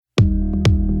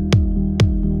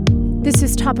This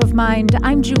is Top of Mind.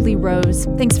 I'm Julie Rose.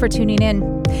 Thanks for tuning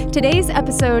in. Today's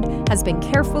episode has been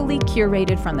carefully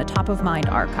curated from the Top of Mind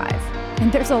archive,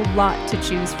 and there's a lot to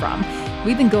choose from.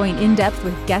 We've been going in depth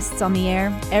with guests on the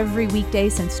air every weekday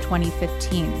since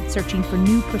 2015, searching for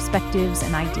new perspectives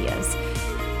and ideas.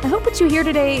 I hope what you hear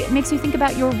today makes you think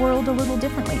about your world a little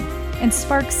differently and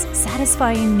sparks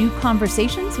satisfying new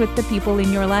conversations with the people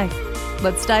in your life.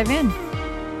 Let's dive in.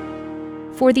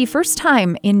 For the first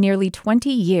time in nearly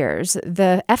 20 years,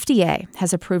 the FDA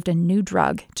has approved a new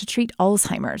drug to treat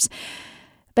Alzheimer's.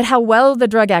 But how well the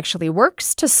drug actually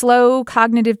works to slow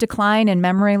cognitive decline and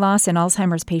memory loss in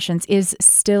Alzheimer's patients is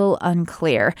still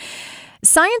unclear.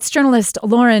 Science journalist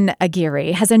Lauren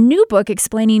Aguirre has a new book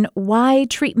explaining why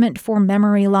treatment for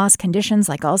memory loss conditions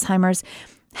like Alzheimer's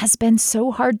has been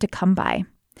so hard to come by.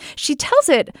 She tells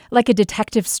it like a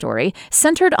detective story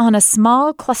centered on a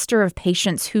small cluster of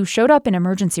patients who showed up in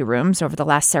emergency rooms over the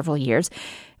last several years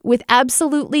with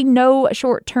absolutely no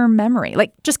short-term memory,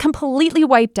 like just completely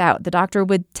wiped out. The doctor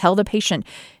would tell the patient,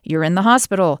 "You're in the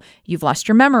hospital, you've lost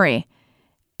your memory."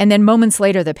 And then moments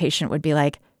later, the patient would be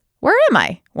like, "Where am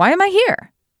I? Why am I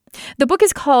here?" The book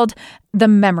is called The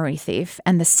Memory Thief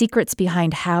and the Secrets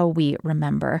Behind How We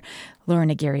Remember.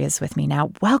 Lauren Aguirre is with me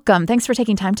now. Welcome. Thanks for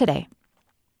taking time today.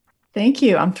 Thank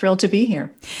you. I'm thrilled to be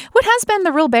here. What has been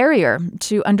the real barrier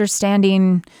to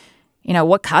understanding,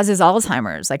 what causes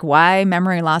Alzheimer's, like why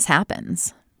memory loss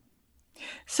happens?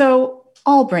 So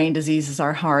all brain diseases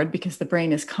are hard because the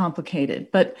brain is complicated,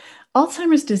 but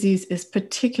Alzheimer's disease is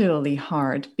particularly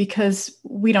hard because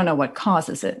we don't know what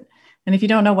causes it. And if you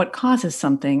don't know what causes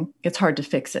something, it's hard to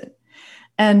fix it.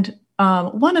 And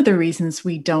one of the reasons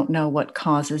we don't know what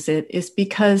causes it is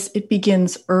because it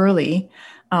begins early,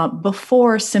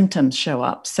 before symptoms show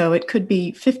up. So it could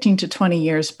be 15 to 20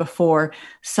 years before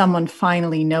someone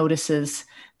finally notices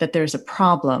that there's a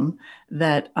problem,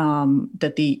 that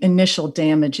the initial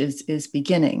damage is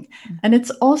beginning. And it's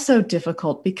also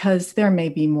difficult because there may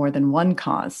be more than one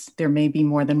cause. There may be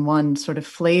more than one sort of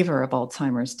flavor of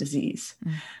Alzheimer's disease.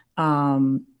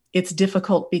 It's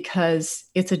difficult because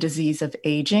it's a disease of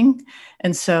aging.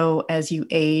 And so as you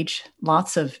age,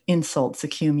 lots of insults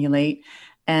accumulate.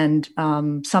 And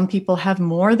some people have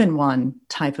more than one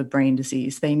type of brain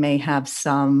disease. They may have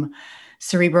some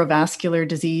cerebrovascular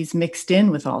disease mixed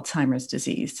in with Alzheimer's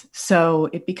disease. So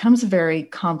it becomes a very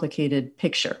complicated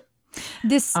picture.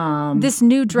 This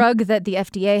new drug that the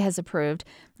FDA has approved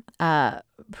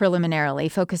preliminarily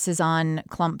focuses on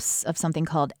clumps of something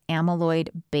called amyloid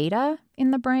beta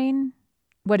in the brain.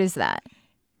 What is that?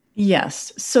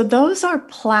 Yes. So those are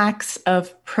plaques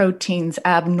of proteins,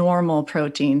 abnormal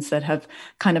proteins that have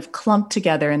kind of clumped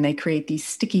together, and they create these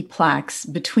sticky plaques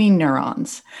between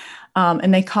neurons.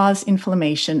 And they cause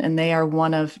inflammation, and they are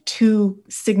one of two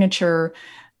signature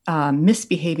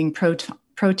misbehaving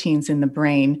proteins in the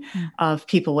brain of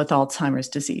people with Alzheimer's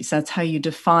disease. That's how you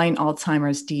define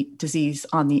Alzheimer's disease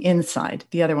on the inside.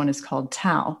 The other one is called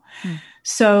tau.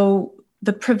 So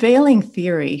the prevailing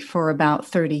theory for about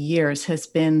 30 years has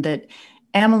been that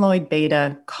amyloid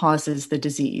beta causes the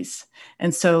disease.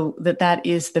 And so that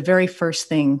is the very first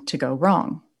thing to go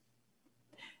wrong.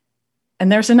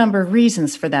 And there's a number of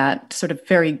reasons for that, sort of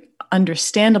very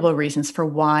understandable reasons for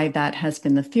why that has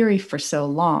been the theory for so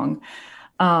long.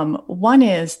 One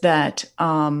is that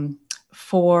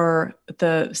for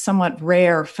the somewhat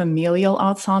rare familial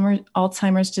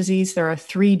Alzheimer's disease, there are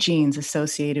 3 genes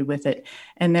associated with it,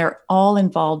 and they're all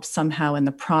involved somehow in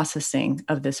the processing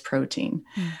of this protein.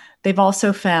 They've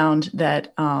also found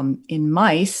that in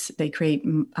mice, they create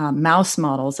mouse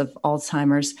models of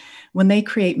Alzheimer's. When they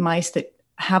create mice that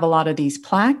have a lot of these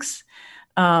plaques,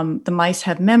 the mice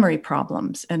have memory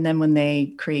problems. And then when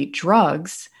they create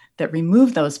drugs that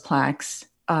remove those plaques,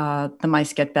 the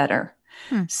mice get better.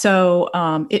 So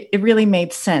it really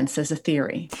made sense as a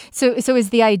theory. So is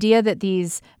the idea that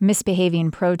these misbehaving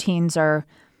proteins are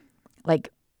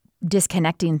like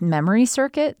disconnecting memory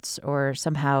circuits or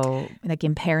somehow like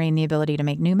impairing the ability to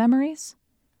make new memories?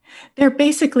 They're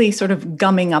basically sort of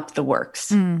gumming up the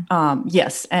works.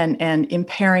 Yes, and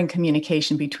impairing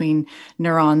communication between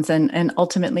neurons and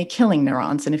ultimately killing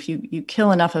neurons. And if you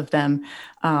kill enough of them,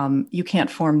 you can't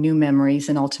form new memories,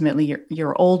 and ultimately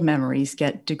your old memories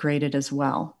get degraded as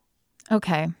well.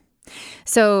 Okay.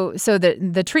 So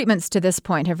the treatments to this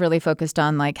point have really focused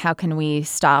on like how can we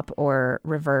stop or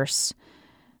reverse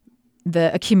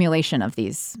the accumulation of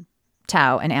these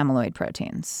tau and amyloid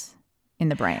proteins in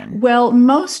the brain? Well,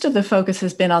 most of the focus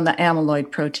has been on the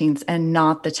amyloid proteins and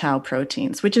not the tau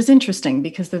proteins, which is interesting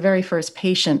because the very first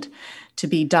patient to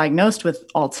be diagnosed with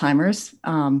Alzheimer's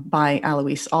by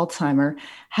Alois Alzheimer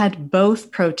had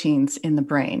both proteins in the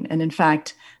brain. And in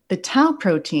fact, the tau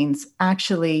proteins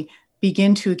actually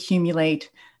begin to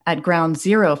accumulate at ground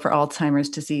zero for Alzheimer's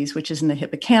disease, which is in the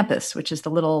hippocampus, which is the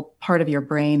little part of your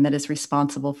brain that is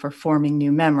responsible for forming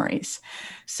new memories.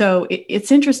 So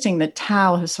it's interesting that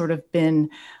tau has sort of been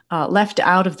left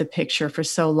out of the picture for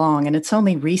so long. And it's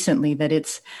only recently that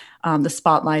the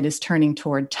spotlight is turning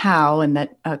toward tau, and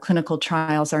that clinical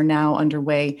trials are now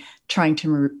underway trying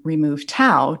to remove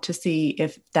tau to see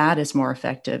if that is more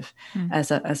effective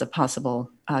as a possible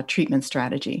treatment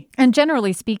strategy. And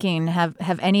generally speaking,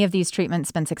 have any of these treatments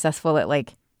been successful at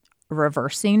like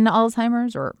reversing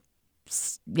Alzheimer's or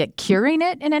curing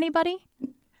it in anybody?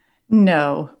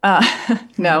 No,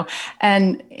 no.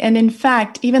 And in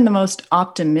fact, even the most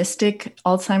optimistic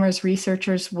Alzheimer's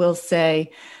researchers will say,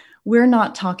 we're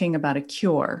not talking about a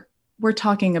cure. We're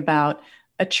talking about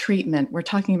a treatment. We're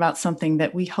talking about something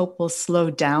that we hope will slow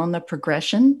down the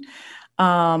progression.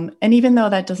 And even though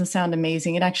that doesn't sound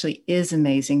amazing, it actually is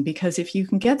amazing, because if you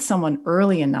can get someone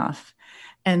early enough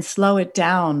and slow it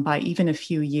down by even a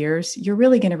few years, you're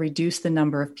really going to reduce the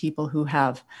number of people who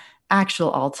have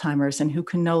actual Alzheimer's and who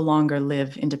can no longer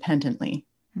live independently.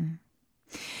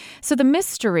 So the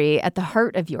mystery at the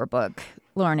heart of your book,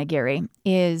 Lauren Aguirre,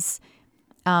 is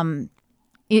not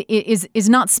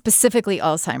specifically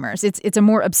Alzheimer's. It's a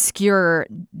more obscure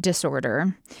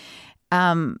disorder.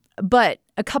 But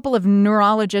a couple of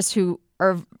neurologists who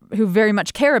very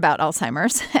much care about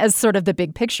Alzheimer's as sort of the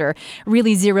big picture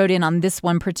really zeroed in on this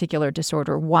one particular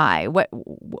disorder. Why?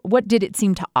 What did it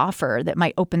seem to offer that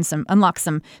might unlock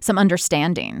some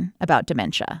understanding about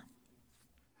dementia?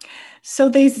 So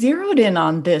they zeroed in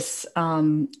on this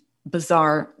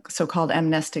bizarre so-called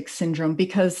amnestic syndrome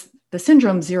because the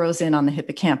syndrome zeroes in on the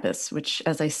hippocampus, which,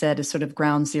 as I said, is sort of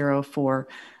ground zero for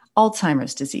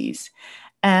Alzheimer's disease.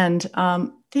 And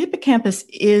the hippocampus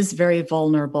is very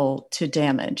vulnerable to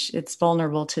damage. It's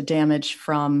vulnerable to damage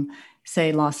from,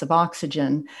 say, loss of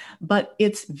oxygen, but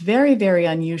it's very, very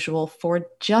unusual for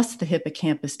just the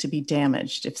hippocampus to be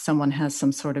damaged if someone has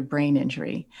some sort of brain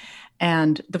injury.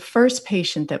 And the first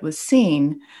patient that was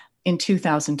seen in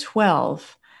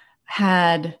 2012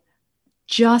 had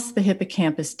just the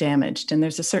hippocampus damaged. And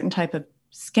there's a certain type of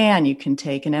scan you can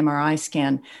take, an MRI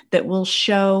scan, that will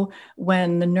show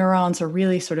when the neurons are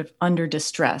really sort of under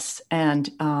distress. And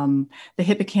the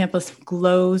hippocampus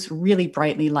glows really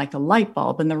brightly like a light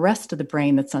bulb, and the rest of the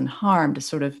brain that's unharmed is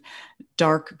sort of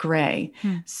dark gray.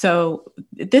 So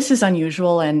this is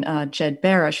unusual. And Jed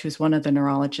Barish, who's one of the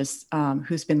neurologists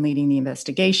who's been leading the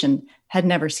investigation, had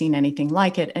never seen anything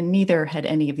like it. And neither had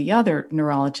any of the other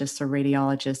neurologists or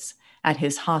radiologists at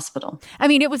his hospital. I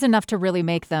mean, it was enough to really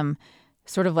make them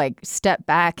sort of like step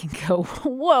back and go,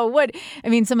 whoa, what? I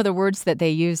mean, some of the words that they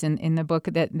use in the book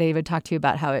that they would talk to you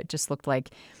about, how it just looked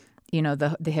like, you know,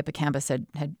 the hippocampus had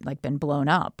like been blown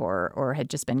up or had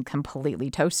just been completely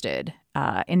toasted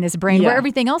in this brain where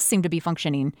everything else seemed to be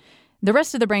functioning. The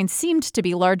rest of the brain seemed to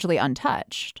be largely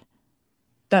untouched.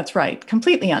 That's right,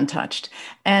 completely untouched.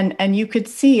 And you could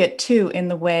see it, too, in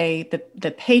the way that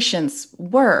the patients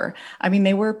were. I mean,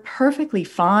 they were perfectly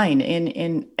fine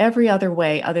in every other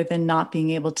way other than not being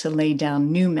able to lay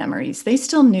down new memories. They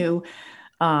still knew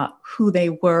who they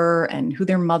were and who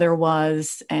their mother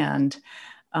was. And,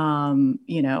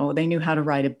 they knew how to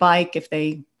ride a bike if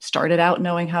they started out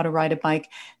knowing how to ride a bike.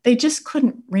 They just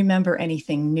couldn't remember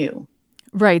anything new.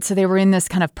 Right. So they were in this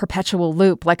kind of perpetual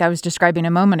loop, like I was describing a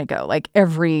moment ago. Like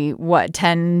every,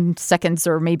 10 seconds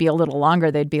or maybe a little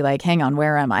longer, they'd be like, hang on,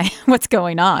 where am I? What's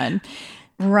going on?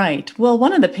 Right. Well,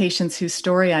 one of the patients whose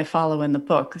story I follow in the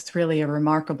book is really a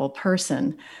remarkable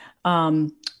person.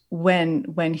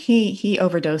 When he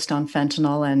overdosed on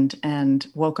fentanyl and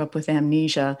woke up with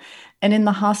amnesia, and in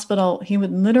the hospital, he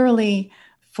would literally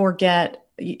forget.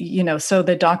 So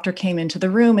the doctor came into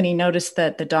the room and he noticed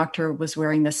that the doctor was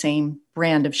wearing the same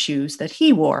brand of shoes that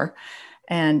he wore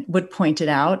and would point it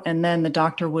out. And then the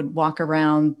doctor would walk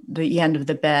around the end of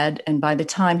the bed. And by the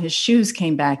time his shoes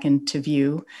came back into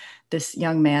view, this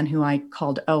young man, who I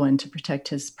called Owen to protect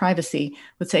his privacy,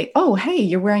 would say, "Oh, hey,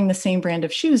 you're wearing the same brand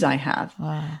of shoes I have."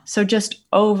 Wow. So just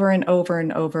over and over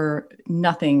and over,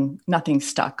 nothing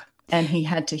stuck. And he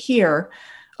had to hear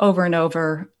over and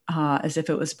over, as if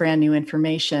it was brand new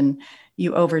information,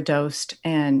 you overdosed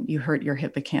and you hurt your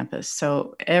hippocampus.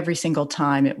 So every single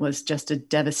time it was just a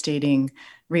devastating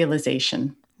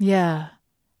realization. Yeah.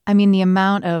 I mean, the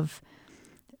amount of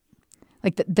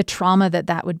like the trauma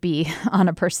that would be on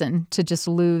a person to just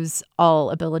lose all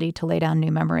ability to lay down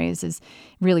new memories is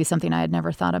really something I had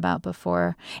never thought about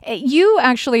before. You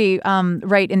actually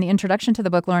write in the introduction to the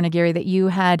book, Lauren Aguirre, that you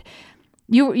had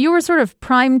you were sort of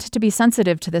primed to be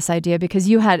sensitive to this idea because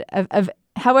you had,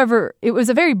 however, it was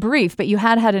a very brief, but you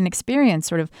had an experience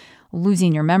sort of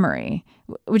losing your memory.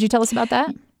 Would you tell us about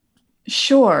that?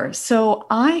 Sure. So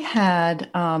I had,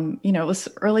 it was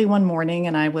early one morning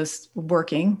and I was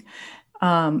working,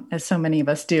 as so many of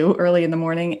us do early in the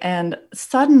morning. And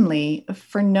suddenly,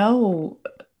 for no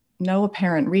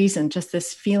apparent reason, just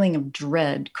this feeling of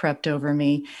dread crept over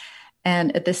me.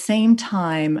 And at the same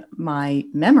time, my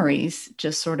memories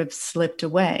just sort of slipped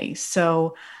away.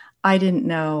 So I didn't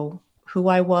know who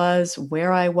I was,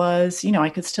 where I was. I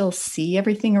could still see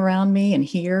everything around me and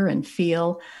hear and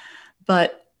feel,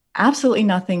 but absolutely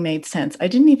nothing made sense. I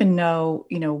didn't even know,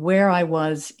 where I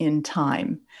was in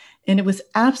time. And it was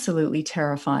absolutely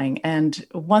terrifying. And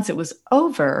once it was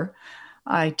over,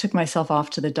 I took myself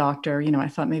off to the doctor. I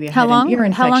thought maybe I had an ear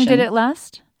infection. How long did it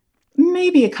last?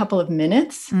 Maybe a couple of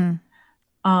minutes.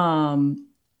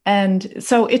 And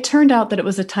so it turned out that it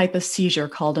was a type of seizure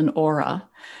called an aura.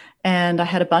 And I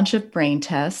had a bunch of brain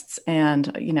tests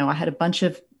and, I had a bunch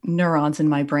of neurons in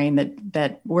my brain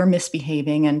that were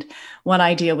misbehaving. And one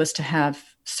idea was to have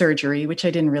surgery, which I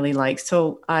didn't really like.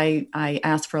 So I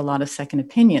asked for a lot of second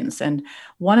opinions. And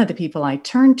one of the people I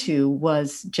turned to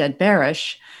was Jed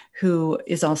Barish, who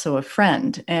is also a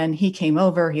friend. And he came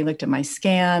over, he looked at my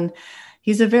scan.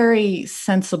 He's a very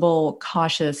sensible,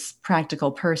 cautious,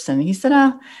 practical person. He said,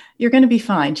 you're going to be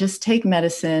fine. Just take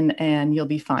medicine and you'll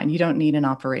be fine. You don't need an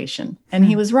operation. And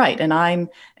he was right. And I'm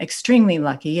extremely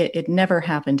lucky. It never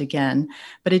happened again.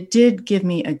 But it did give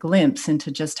me a glimpse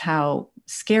into just how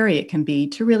scary it can be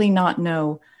to really not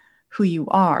know who you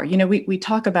are. We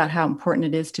talk about how important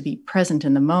it is to be present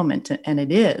in the moment, and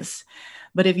it is.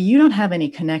 But if you don't have any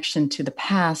connection to the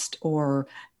past or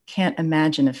can't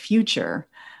imagine a future,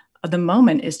 the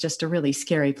moment is just a really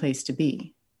scary place to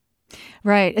be.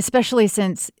 Right. Especially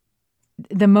since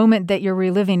the moment that you're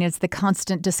reliving is the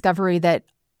constant discovery that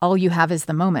all you have is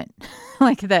the moment.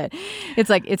 Like that. It's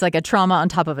like a trauma on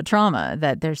top of a trauma,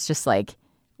 that there's just like,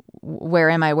 where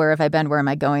am I? Where have I been? Where am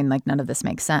I going? Like none of this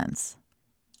makes sense.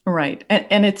 Right.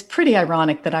 And it's pretty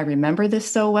ironic that I remember this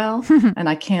so well. And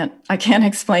I can't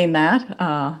explain that,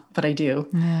 but I do.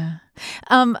 Yeah.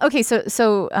 Okay. So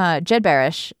Jed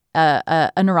Barish,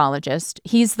 a neurologist,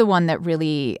 he's the one that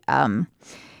really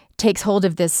takes hold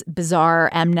of this bizarre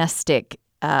amnestic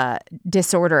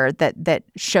disorder that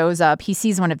shows up. He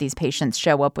sees one of these patients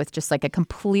show up with just like a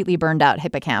completely burned out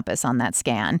hippocampus on that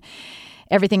scan.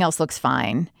 Everything else looks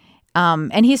fine.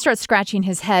 And he starts scratching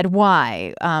his head.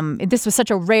 Why? This was such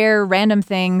a rare, random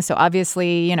thing. So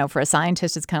obviously, for a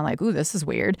scientist, it's kind of like, ooh, this is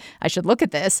weird. I should look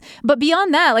at this. But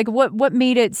beyond that, like what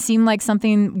made it seem like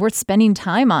something worth spending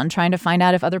time on, trying to find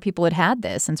out if other people had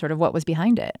this and sort of what was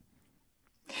behind it?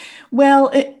 Well,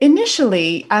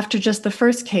 initially, after just the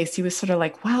first case, he was sort of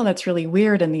like, wow, that's really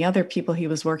weird. And the other people he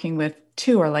was working with,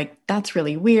 too, are like, that's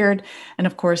really weird. And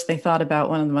of course, they thought about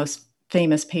one of the most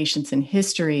famous patients in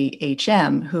history,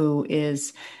 HM, who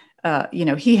is,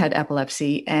 he had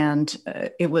epilepsy and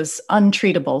it was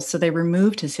untreatable. So they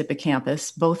removed his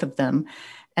hippocampus, both of them,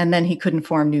 and then he couldn't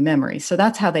form new memories. So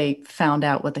that's how they found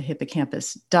out what the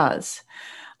hippocampus does.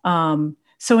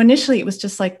 So initially it was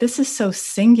just like, this is so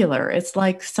singular. It's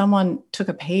like someone took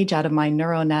a page out of my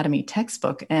neuroanatomy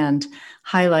textbook and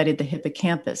highlighted the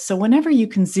hippocampus. So whenever you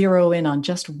can zero in on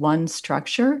just one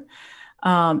structure,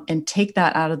 and take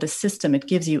that out of the system, it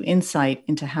gives you insight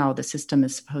into how the system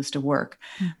is supposed to work.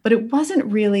 But it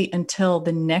wasn't really until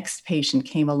the next patient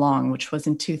came along, which was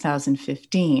in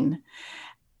 2015,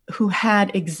 who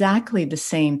had exactly the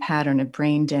same pattern of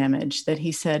brain damage, that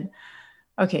he said,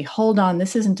 okay, hold on,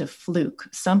 this isn't a fluke.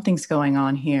 Something's going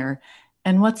on here.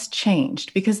 And what's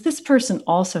changed? Because this person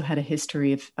also had a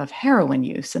history of heroin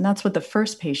use, and that's what the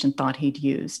first patient thought he'd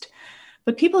used.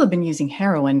 But people have been using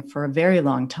heroin for a very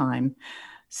long time.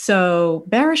 So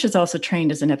Barish is also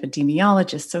trained as an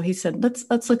epidemiologist. So he said,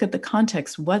 let's look at the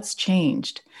context. What's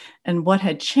changed? And what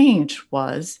had changed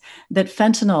was that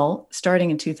fentanyl,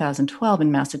 starting in 2012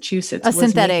 in Massachusetts, a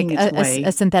synthetic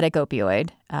opioid.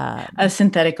 A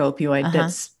synthetic opioid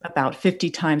that's about 50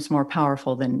 times more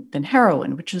powerful than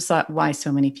heroin, which is why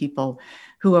so many people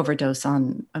who die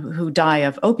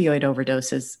of opioid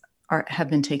overdoses have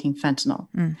been taking fentanyl.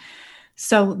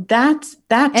 So that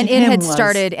and it had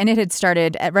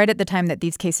started right at the time that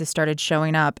these cases started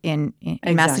showing up in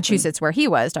exactly. Massachusetts, where he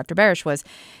was, Dr. Barish was.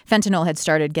 Fentanyl had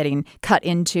started getting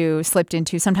slipped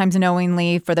into, sometimes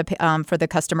knowingly for the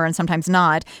customer and sometimes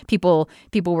not. People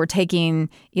were taking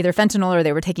either fentanyl or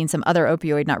they were taking some other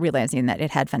opioid, not realizing that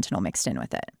it had fentanyl mixed in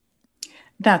with it.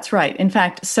 That's right. In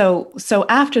fact, so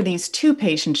after these two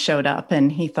patients showed up,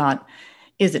 and he thought,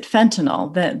 is it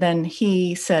fentanyl? Then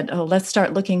he said, oh, let's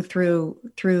start looking through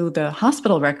the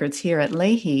hospital records here at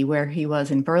Leahy, where he was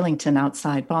in Burlington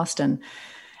outside Boston,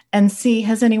 and see,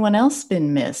 has anyone else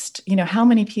been missed? How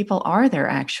many people are there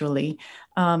actually?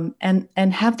 And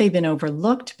have they been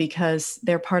overlooked because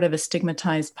they're part of a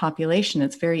stigmatized population?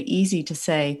 It's very easy to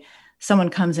say someone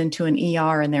comes into an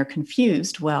ER and they're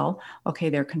confused. Well,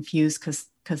 okay, they're confused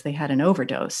because they had an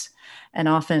overdose. And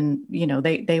often,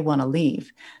 they want to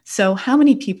leave. So how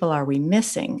many people are we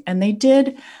missing? And they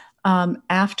did,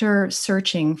 after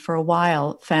searching for a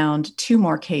while, found 2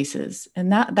 more cases.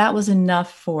 And that was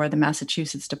enough for the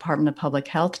Massachusetts Department of Public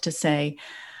Health to say,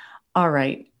 all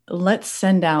right, let's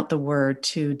send out the word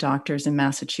to doctors in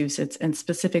Massachusetts and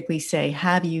specifically say,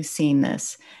 have you seen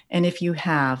this? And if you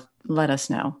have, let us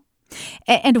know.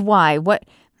 And why? What,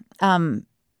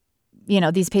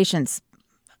 these patients,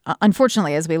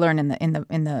 unfortunately, as we learn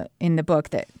in the book,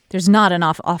 that there's not an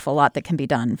awful lot that can be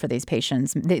done for these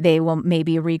patients. They will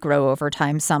maybe regrow over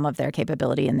time some of their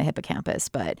capability in the hippocampus,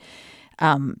 but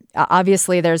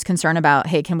obviously there's concern about,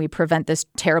 hey, can we prevent this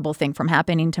terrible thing from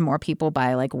happening to more people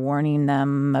by warning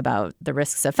them about the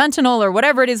risks of fentanyl or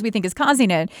whatever it is we think is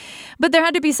causing it. But there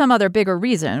had to be some other bigger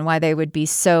reason why they would be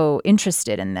so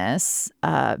interested in this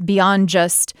beyond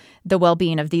just the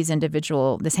well-being of this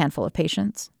handful of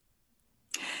patients.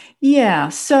 Yeah.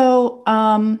 So,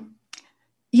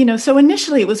 so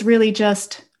initially it was really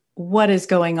just what is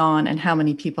going on and how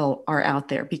many people are out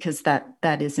there, because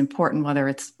that is important, whether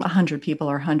it's 100 people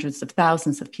or hundreds of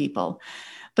thousands of people.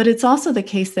 But it's also the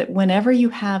case that whenever you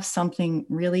have something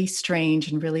really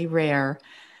strange and really rare,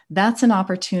 that's an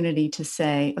opportunity to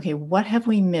say, okay, what have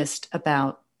we missed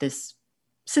about this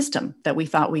system that we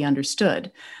thought we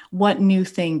understood? What new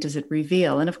thing does it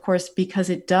reveal? And of course, because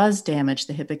it does damage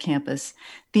the hippocampus,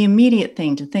 the immediate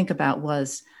thing to think about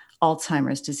was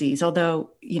Alzheimer's disease.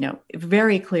 Although,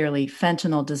 very clearly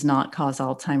fentanyl does not cause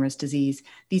Alzheimer's disease.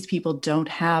 These people don't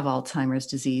have Alzheimer's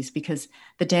disease because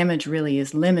the damage really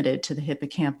is limited to the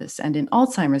hippocampus. And in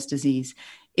Alzheimer's disease,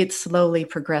 it slowly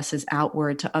progresses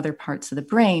outward to other parts of the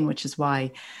brain, which is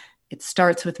why it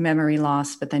starts with memory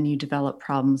loss, but then you develop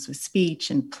problems with speech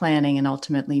and planning and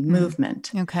ultimately movement.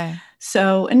 Okay.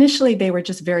 So initially they were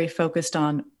just very focused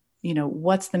on,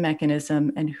 what's the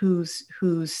mechanism and who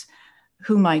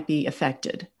might be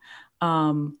affected.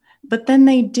 But then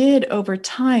they did over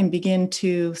time begin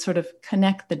to sort of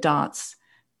connect the dots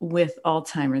with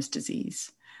Alzheimer's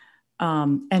disease.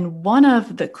 And one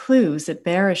of the clues that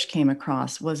Barish came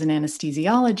across was an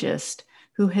anesthesiologist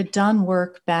who had done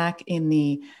work back in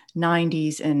the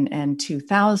 90s and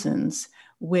 2000s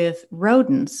with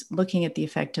rodents looking at the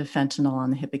effect of fentanyl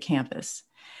on the hippocampus.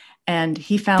 And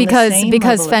he found because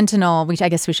fentanyl, which I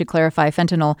guess we should clarify,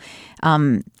 fentanyl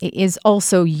is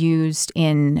also used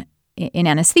in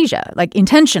anesthesia,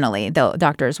 intentionally. The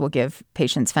doctors will give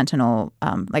patients fentanyl,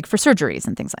 for surgeries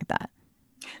and things like that.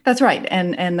 That's right.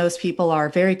 And those people are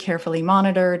very carefully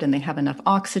monitored and they have enough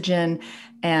oxygen.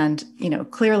 And,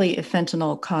 clearly if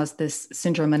fentanyl caused this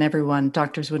syndrome in everyone,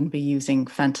 doctors wouldn't be using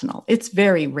fentanyl. It's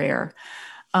very rare.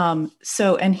 And this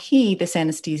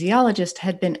anesthesiologist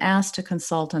had been asked to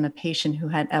consult on a patient who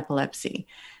had epilepsy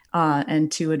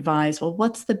and to advise, well,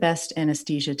 what's the best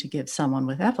anesthesia to give someone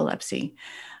with epilepsy?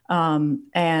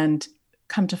 And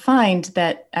come to find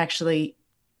that actually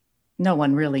no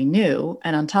one really knew.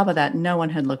 And on top of that, no one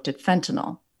had looked at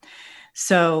fentanyl.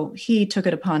 So he took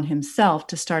it upon himself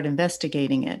to start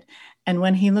investigating it. And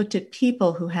when he looked at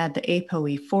people who had the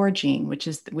ApoE4 gene, which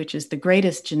is the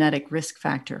greatest genetic risk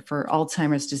factor for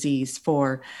Alzheimer's disease,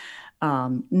 for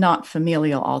not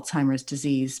familial Alzheimer's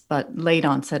disease, but late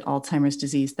onset Alzheimer's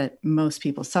disease that most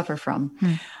people suffer from,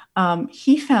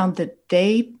 he found that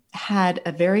they had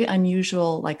a very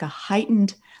unusual, a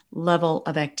heightened level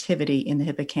of activity in the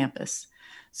hippocampus.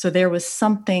 So there was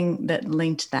something that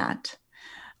linked that.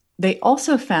 They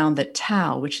also found that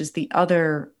tau, which is the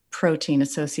other protein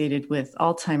associated with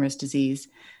Alzheimer's disease,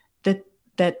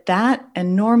 that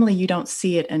and normally you don't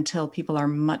see it until people are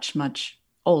much, much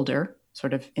older,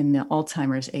 sort of in the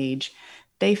Alzheimer's age.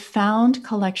 They found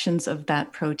collections of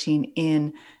that protein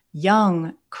in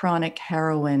young chronic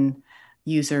heroin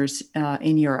users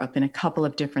in Europe in a couple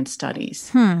of different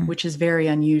studies, which is very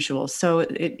unusual. So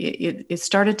it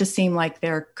started to seem like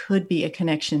there could be a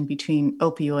connection between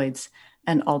opioids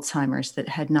and Alzheimer's that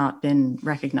had not been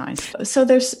recognized. So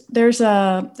there's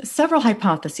several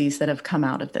hypotheses that have come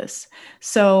out of this.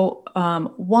 So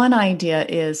one idea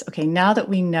is, okay, now that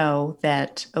we know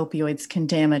that opioids can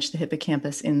damage the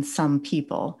hippocampus in some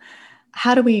people,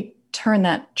 how do we turn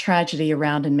that tragedy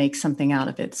around and make something out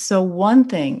of it? So one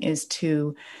thing is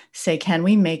to say, can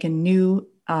we make a new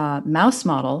mouse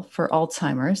model for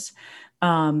Alzheimer's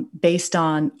based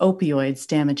on opioids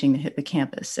damaging the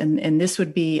hippocampus. And this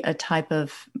would be a type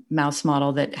of mouse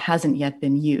model that hasn't yet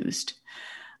been used.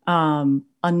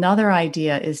 Another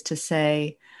idea is to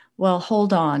say, well,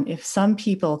 hold on, if some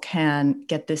people can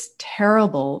get this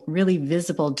terrible, really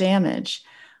visible damage,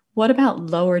 what about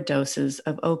lower doses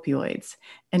of opioids?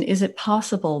 And is it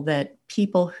possible that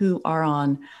people who are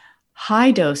on high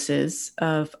doses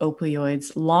of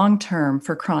opioids long-term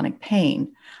for chronic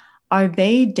pain, are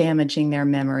they damaging their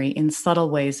memory in subtle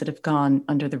ways that have gone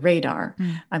under the radar?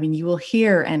 I mean, you will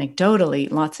hear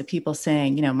anecdotally lots of people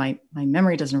saying, my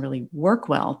memory doesn't really work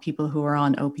well, people who are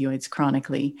on opioids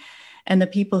chronically. And the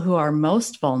people who are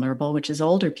most vulnerable, which is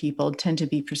older people, tend to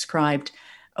be prescribed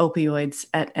opioids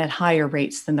at higher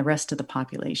rates than the rest of the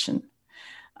population.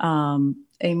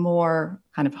 A more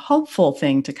kind of hopeful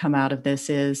thing to come out of this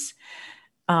is,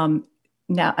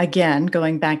 now, again,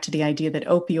 going back to the idea that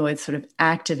opioids sort of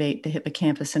activate the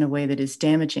hippocampus in a way that is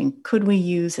damaging, could we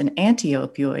use an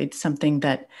anti-opioid, something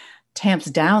that tamps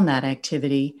down that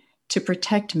activity to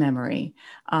protect memory?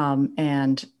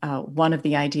 And one of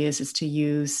the ideas is to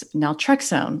use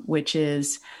naltrexone, which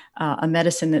is a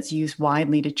medicine that's used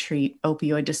widely to treat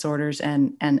opioid disorders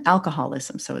and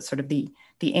alcoholism. So it's sort of the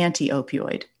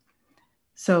anti-opioid.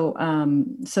 So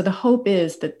the hope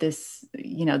is that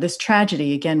this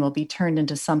tragedy, again, will be turned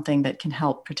into something that can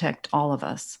help protect all of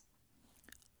us.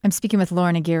 I'm speaking with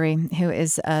Lauren Aguirre, who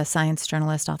is a science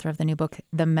journalist, author of the new book,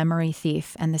 The Memory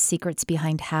Thief and the Secrets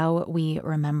Behind How We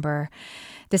Remember.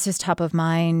 This is Top of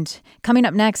Mind. Coming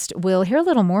up next, we'll hear a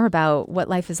little more about what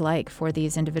life is like for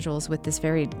these individuals with this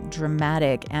very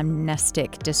dramatic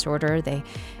amnestic disorder. They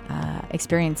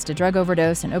experienced a drug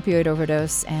overdose, an opioid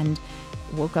overdose, and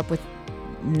woke up with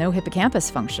no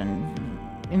hippocampus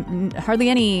function, hardly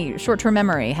any short-term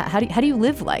memory. How do you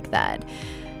live like that?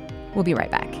 We'll be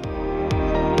right back.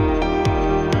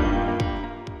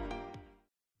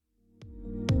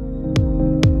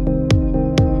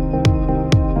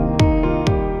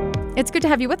 It's good to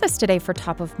have you with us today for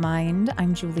Top of Mind.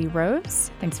 I'm Julie Rose.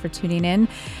 Thanks for tuning in.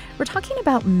 We're talking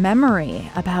about memory,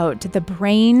 about the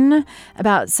brain,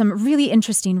 about some really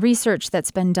interesting research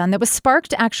that's been done that was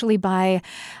sparked actually by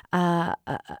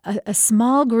a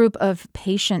small group of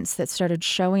patients that started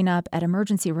showing up at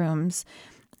emergency rooms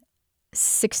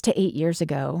 6 to 8 years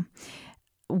ago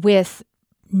with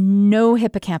no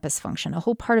hippocampus function. A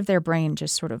whole part of their brain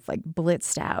just sort of like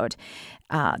blitzed out.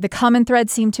 The common thread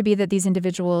seemed to be that these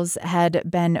individuals had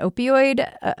been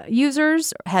opioid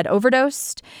users, had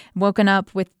overdosed, woken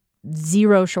up with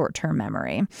zero short-term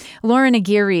memory. Lauren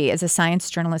Aguirre is a science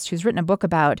journalist who's written a book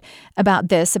about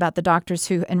this, about the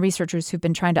doctors and researchers who've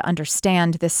been trying to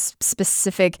understand this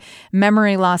specific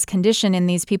memory loss condition in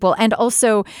these people, and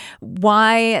also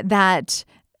why that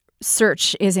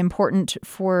search is important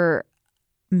for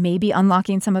maybe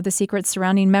unlocking some of the secrets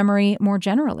surrounding memory more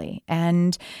generally,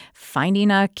 and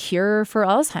finding a cure for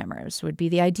Alzheimer's would be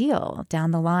the ideal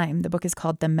down the line. The book is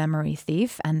called The Memory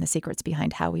Thief and the Secrets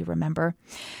Behind How We Remember.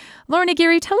 Lauren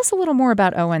Aguirre, tell us a little more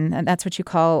about Owen. And that's what you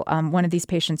call one of these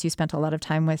patients you spent a lot of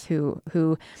time with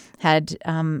who had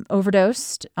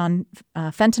overdosed on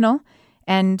fentanyl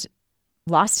and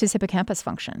lost his hippocampus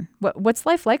function. What's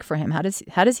life like for him? How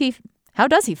does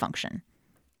he function?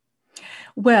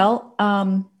 Well,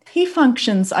 he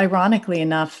functions, ironically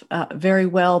enough, very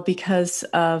well because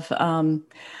of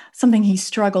something he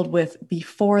struggled with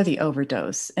before the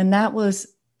overdose, and that was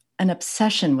an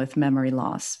obsession with memory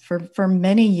loss. For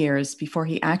many years before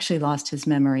he actually lost his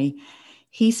memory,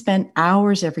 he spent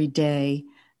hours every day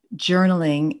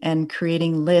journaling and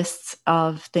creating lists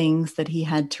of things that he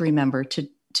had to remember to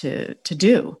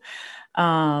do.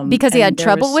 Because he had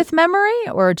trouble with memory,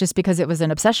 or just because it was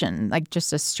an obsession, like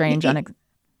just a strange...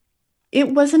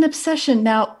 It was an obsession.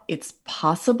 Now, it's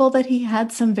possible that he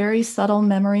had some very subtle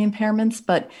memory impairments,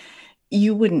 but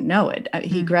you wouldn't know it.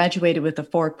 He graduated with a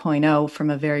 4.0 from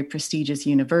a very prestigious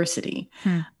university.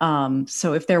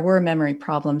 So if there were memory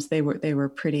problems, they were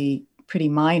pretty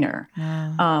minor.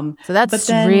 So that's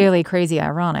really crazy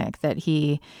ironic that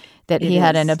he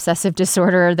had an obsessive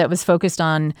disorder that was focused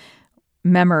on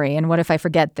memory and what if I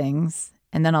forget things,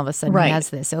 and then all of a sudden he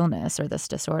has this illness or this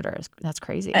disorder. That's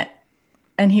crazy.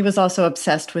 And he was also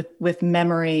obsessed with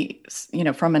memory,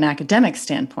 from an academic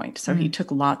standpoint. So he took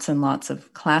lots and lots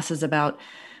of classes about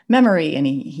memory, and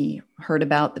he heard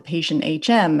about the patient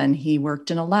HM, and he worked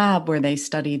in a lab where they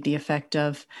studied the effect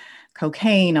of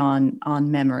cocaine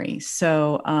on memory.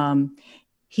 So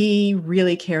he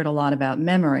really cared a lot about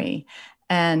memory.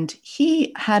 And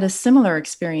he had a similar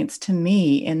experience to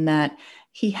me in that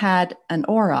he had an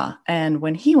aura. And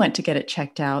when he went to get it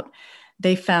checked out,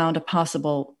 they found a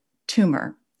possible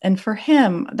tumor. And for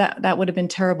him, that would have been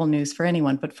terrible news for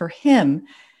anyone. But for him,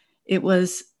 it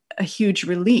was a huge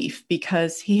relief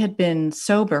because he had been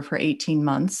sober for 18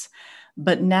 months.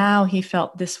 But now he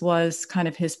felt this was kind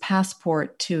of his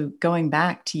passport to going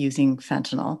back to using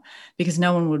fentanyl, because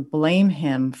no one would blame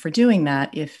him for doing that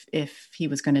if he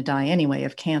was going to die anyway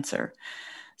of cancer.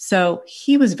 So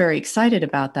he was very excited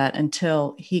about that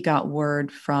until he got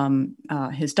word from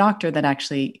his doctor that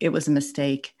actually it was a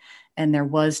mistake and there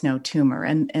was no tumor.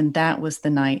 And that was the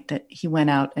night that he went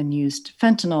out and used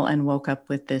fentanyl and woke up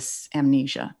with this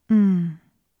amnesia. Mm.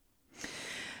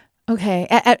 Okay.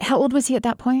 How old was he at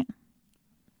that point?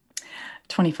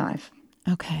 25.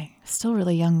 Okay. Still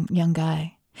really young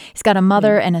guy. He's got a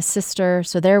mother and a sister,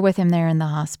 so they're with him there in the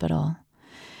hospital.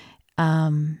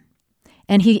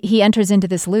 And he enters into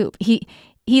this loop.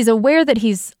 He's aware that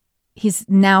he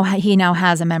now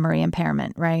has a memory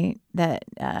impairment, right? That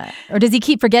or does he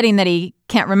keep forgetting that he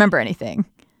can't remember anything?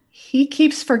 He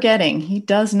keeps forgetting. He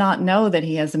does not know that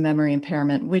he has a memory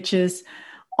impairment, which is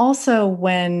also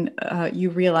when you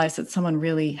realize that someone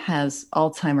really has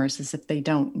Alzheimer's, is if they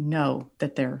don't know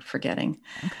that they're forgetting.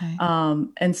 Okay.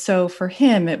 And so for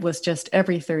him, it was just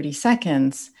every 30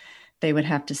 seconds, they would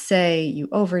have to say, you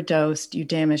overdosed, you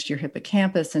damaged your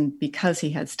hippocampus. And because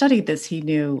he had studied this, he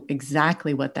knew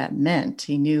exactly what that meant.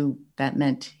 He knew that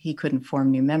meant he couldn't form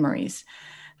new memories.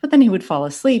 But then he would fall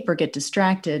asleep or get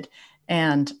distracted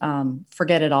and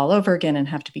forget it all over again and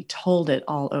have to be told it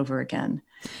all over again.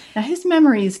 Now, his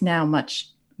memory is now much,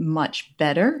 much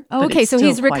better. Oh, okay. So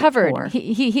he's recovered.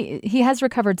 He has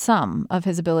recovered some of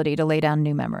his ability to lay down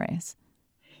new memories.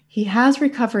 He has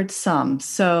recovered some.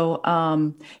 So,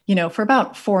 for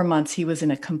about 4 months, he was in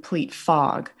a complete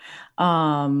fog.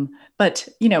 But,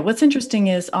 what's interesting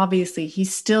is obviously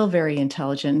he's still very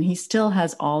intelligent. And he still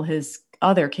has all his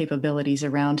other capabilities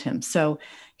around him. So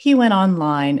he went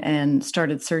online and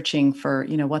started searching for,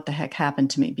 what the heck happened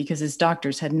to me, because his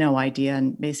doctors had no idea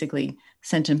and basically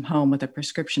sent him home with a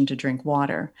prescription to drink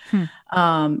water.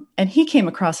 And he came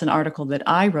across an article that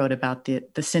I wrote about the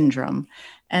syndrome.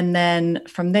 And then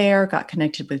from there got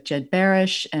connected with Jed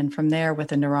Barish, and from there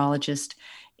with a neurologist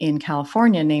in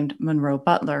California named Monroe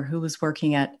Butler, who was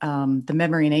working at the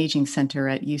Memory and Aging Center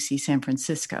at UC San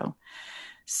Francisco.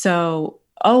 So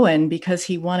Owen, because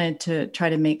he wanted to try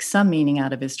to make some meaning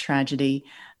out of his tragedy,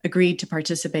 agreed to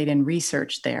participate in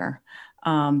research there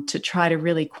to try to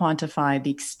really quantify the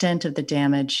extent of the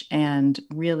damage and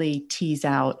really tease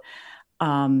out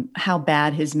how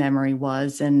bad his memory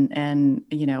was and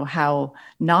how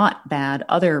not bad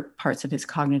other parts of his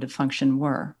cognitive function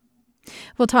were.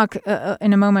 We'll talk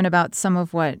in a moment about some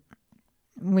of what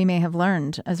we may have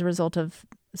learned as a result of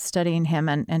studying him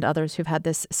and others who've had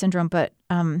this syndrome. But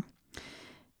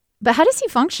how does he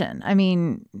function? I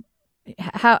mean,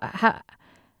 how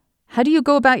do you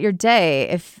go about your day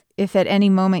if at any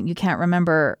moment you can't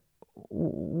remember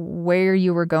where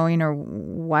you were going or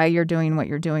why you're doing what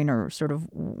you're doing or sort of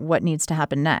what needs to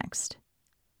happen next?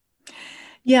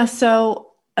 Yeah, so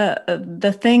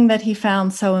the thing that he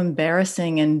found so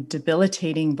embarrassing and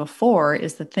debilitating before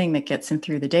is the thing that gets him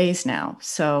through the days now.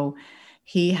 So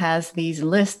he has these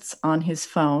lists on his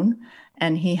phone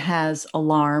and he has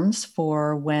alarms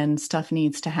for when stuff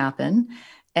needs to happen.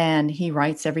 And he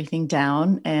writes everything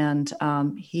down, and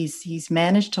he's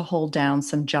managed to hold down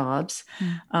some jobs,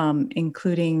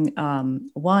 including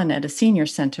one at a senior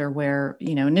center where,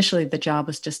 initially the job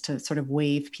was just to sort of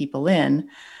wave people in.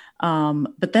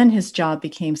 But then his job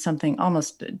became something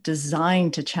almost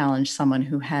designed to challenge someone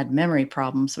who had memory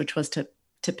problems, which was to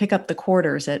pick up the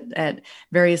quarters at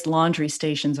various laundry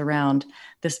stations around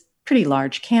this pretty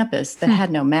large campus that had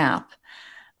no map.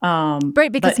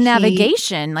 Right, because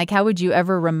navigation, like how would you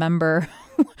ever remember,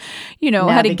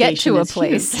 how to get to a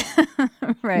place?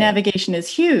 Right. Navigation is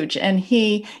huge. And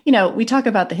we talk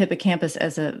about the hippocampus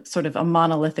as a sort of a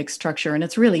monolithic structure, and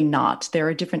it's really not. There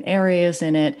are different areas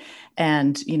in it,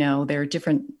 and, there are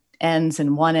different ends,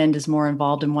 and one end is more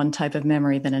involved in one type of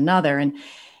memory than another. And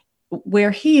where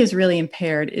he is really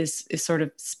impaired is sort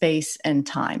of space and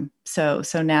time. So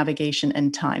navigation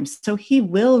and time. So he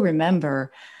will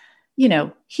remember,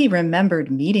 he remembered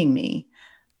meeting me,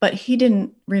 but he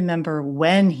didn't remember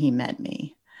when he met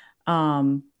me.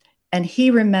 And he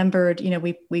remembered,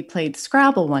 we played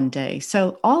Scrabble one day.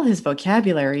 So all his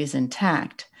vocabulary is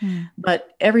intact.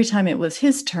 But every time it was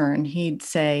his turn, he'd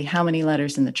say, how many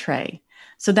letters in the tray?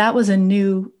 So that was a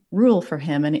new rule for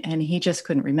him, and he just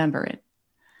couldn't remember it.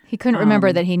 He couldn't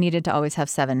remember that he needed to always have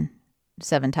seven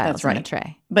tiles on a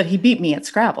tray. But he beat me at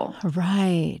Scrabble.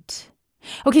 Right.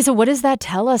 Okay, so what does that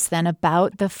tell us then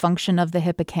about the function of the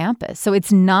hippocampus? So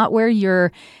it's not where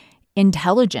you're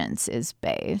intelligence is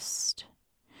based.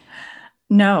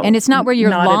 No. And it's not where your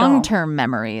not at all. long-term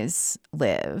memories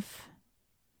live.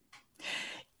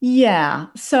 Yeah.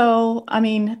 So, I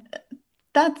mean,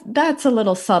 that's a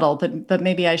little subtle, but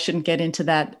maybe I shouldn't get into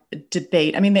that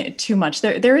debate. I mean, too much.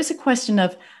 There is a question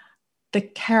of the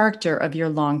character of your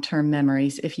long-term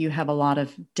memories if you have a lot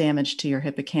of damage to your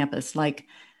hippocampus. Like,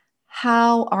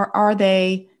 how are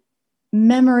they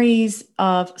memories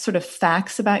of sort of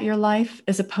facts about your life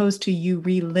as opposed to you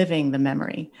reliving the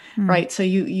memory, right? So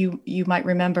you might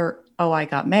remember, oh, I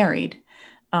got married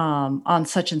on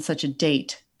such and such a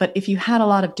date. But if you had a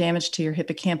lot of damage to your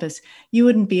hippocampus, you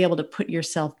wouldn't be able to put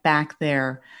yourself back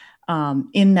there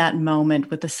in that moment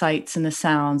with the sights and the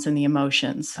sounds and the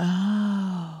emotions.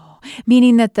 Oh,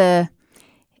 meaning that the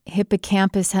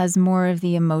hippocampus has more of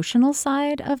the emotional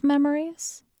side of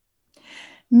memories?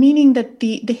 Meaning that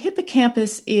the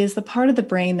hippocampus is the part of the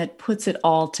brain that puts it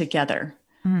all together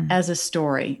as a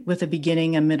story with a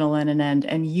beginning, a middle, and an end,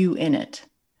 and you in it.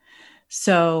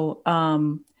 So,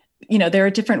 there are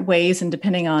different ways, and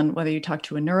depending on whether you talk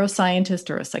to a neuroscientist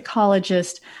or a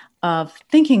psychologist, of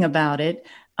thinking about it.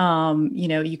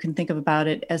 You can think about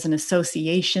it as an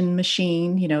association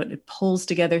machine. It pulls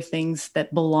together things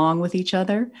that belong with each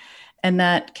other. And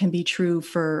that can be true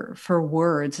for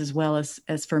words as well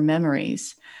as for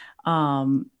memories.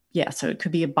 So it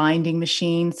could be a binding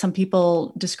machine. Some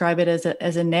people describe it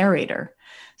as a narrator.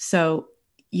 So,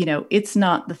 it's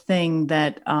not the thing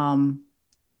that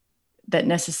that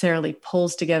necessarily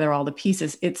pulls together all the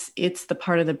pieces. It's the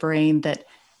part of the brain that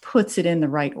puts it in the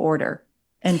right order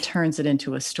and turns it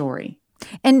into a story.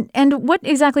 And what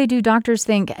exactly do doctors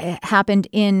think happened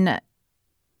in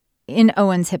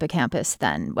Owen's hippocampus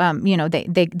then?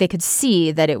 They could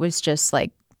see that it was just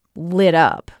like lit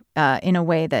up in a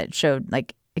way that showed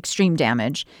like extreme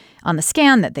damage on the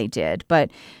scan that they did.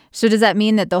 But so does that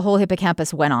mean that the whole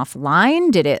hippocampus went offline?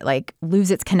 Did it like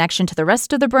lose its connection to the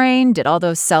rest of the brain? Did all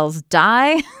those cells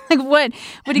die? Like what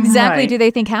exactly do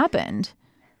they think happened?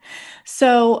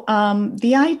 So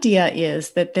the idea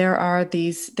is that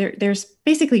there's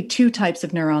basically two types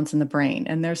of neurons in the brain.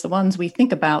 And there's the ones we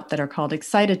think about that are called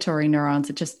excitatory neurons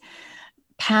that just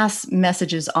pass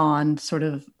messages on sort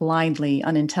of blindly,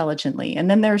 unintelligently. And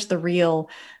then there's the real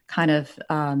kind of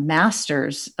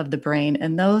masters of the brain.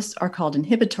 And those are called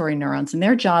inhibitory neurons. And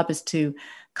their job is to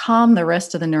calm the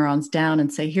rest of the neurons down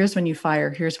and say, here's when you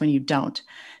fire, here's when you don't.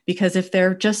 Because if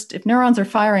neurons are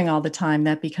firing all the time,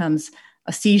 that becomes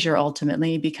a seizure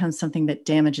ultimately, becomes something that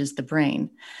damages the brain.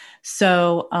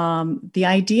 So the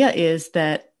idea is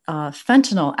that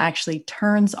fentanyl actually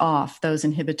turns off those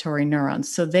inhibitory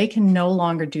neurons so they can no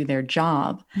longer do their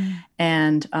job.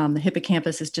 And the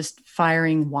hippocampus is just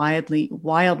firing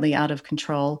wildly out of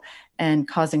control and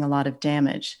causing a lot of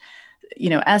damage.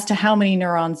 As to how many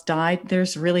neurons died,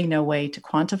 there's really no way to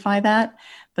quantify that.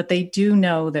 But they do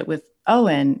know that with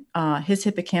Owen, his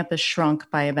hippocampus shrunk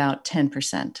by about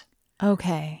 10%.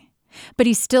 Okay. But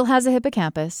he still has a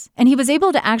hippocampus, and he was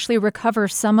able to actually recover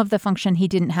some of the function he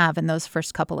didn't have in those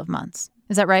first couple of months.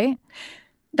 Is that right?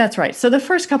 That's right. So the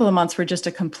first couple of months were just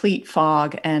a complete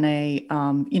fog and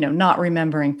not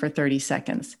remembering for 30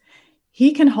 seconds.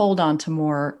 He can hold on to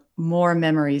more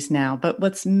memories now, but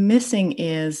what's missing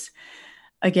is,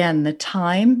 again, the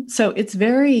time. So it's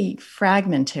very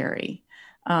fragmentary.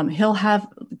 He'll have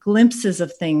glimpses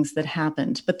of things that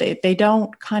happened, but they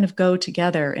don't kind of go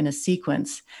together in a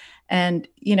sequence. And,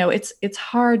 it's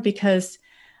hard because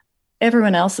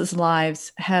everyone else's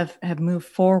lives have moved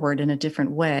forward in a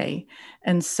different way.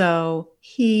 And so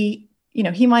he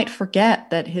might forget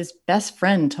that his best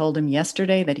friend told him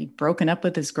yesterday that he'd broken up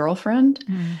with his girlfriend.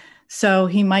 So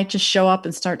he might just show up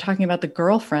and start talking about the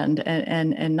girlfriend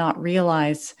and not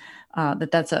realize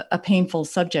that that's a painful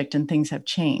subject and things have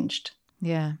changed.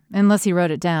 Yeah, unless he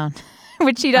wrote it down,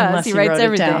 which he does. Unless he he writes wrote it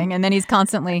everything, down. and then he's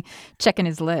constantly checking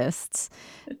his lists.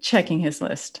 Checking his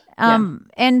list.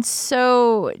 And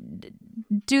so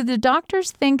do the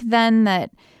doctors think then that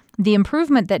the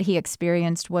improvement that he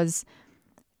experienced was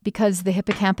because the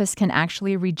hippocampus can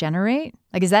actually regenerate?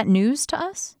 Like, is that news to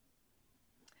us?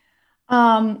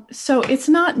 So it's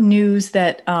not news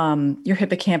that your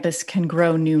hippocampus can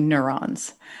grow new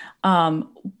neurons.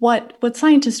 What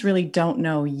scientists really don't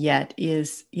know yet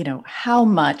is, how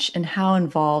much and how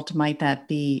involved might that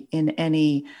be in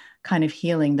any kind of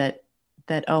healing that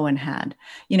Owen had.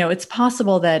 It's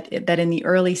possible that in the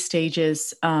early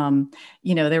stages,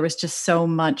 there was just so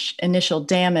much initial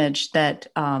damage that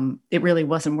it really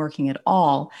wasn't working at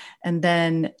all. And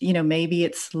then, maybe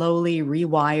it slowly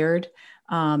rewired.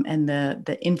 And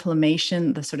the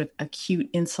inflammation, the sort of acute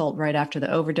insult right after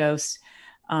the overdose,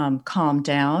 calmed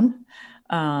down.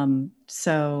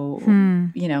 So,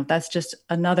 that's just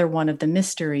another one of the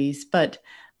mysteries. But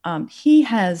he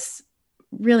has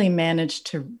really managed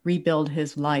to rebuild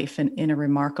his life in a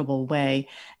remarkable way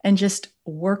and just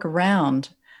work around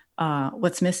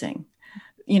what's missing,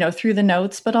 through the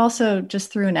notes, but also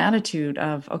just through an attitude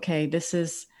of, okay, this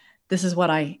is what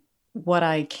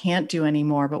I can't do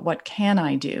anymore, but what can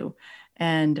I do?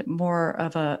 And more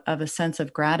of a sense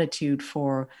of gratitude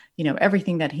for,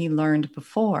 everything that he learned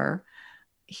before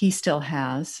he still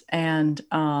has, and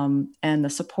the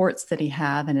supports that he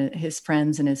have and his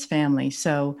friends and his family.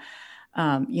 So,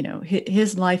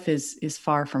 his life is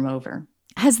far from over.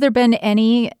 Has there been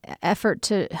any effort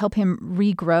to help him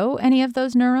regrow any of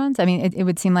those neurons? I mean, it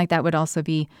would seem like that would also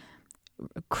be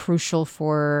crucial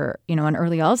for, an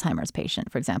early Alzheimer's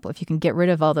patient, for example. If you can get rid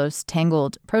of all those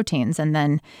tangled proteins and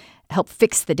then help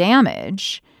fix the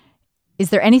damage, is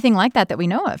there anything like that we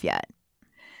know of yet?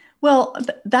 Well,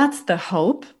 that's the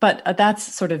hope, but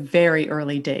that's sort of very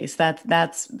early days.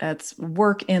 That's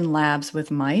work in labs with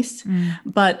mice.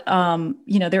 But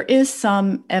there is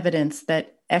some evidence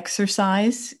that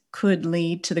exercise could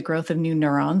lead to the growth of new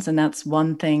neurons, and that's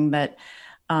one thing that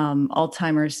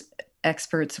Alzheimer's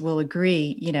experts will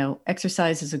agree.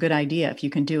 Exercise is a good idea if you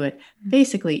can do it.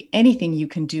 Basically, anything you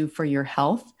can do for your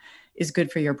health is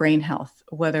good for your brain health,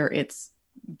 whether it's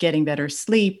getting better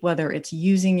sleep, whether it's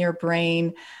using your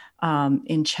brain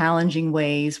in challenging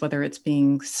ways, whether it's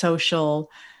being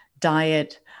social,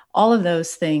 diet, all of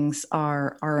those things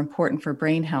are important for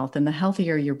brain health. And the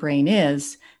healthier your brain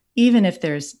is, even if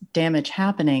there's damage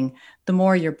happening, the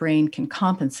more your brain can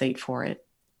compensate for it.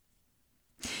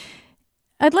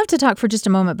 I'd love to talk for just a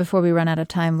moment before we run out of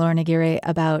time, Lauren Aguirre,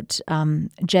 about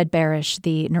Jed Barish,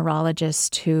 the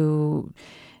neurologist who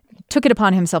took it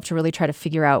upon himself to really try to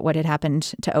figure out what had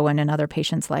happened to Owen and other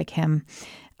patients like him.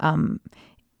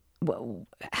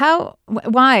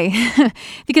 Why?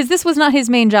 Because this was not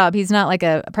his main job. He's not like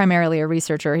primarily a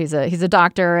researcher. He's a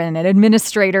doctor and an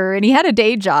administrator, and he had a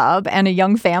day job and a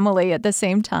young family at the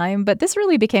same time. But this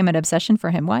really became an obsession for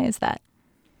him. Why is that?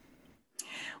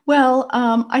 Well,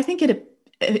 I think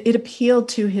it appealed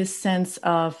to his sense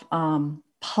of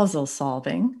puzzle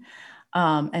solving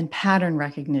and pattern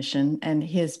recognition, and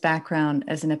his background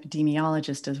as an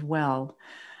epidemiologist as well.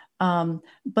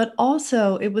 But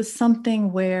also it was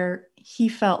something where he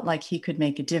felt like he could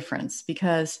make a difference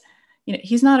because,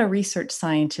 he's not a research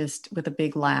scientist with a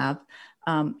big lab.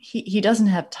 He doesn't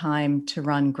have time to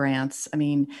run grants. I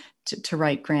mean, to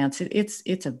write grants.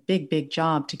 It's a big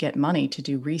job to get money to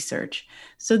do research.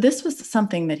 So this was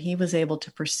something that he was able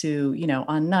to pursue,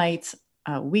 on nights,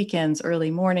 weekends, early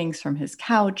mornings from his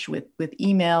couch with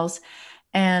emails.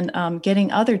 And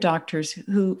getting other doctors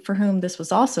for whom this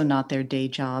was also not their day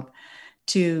job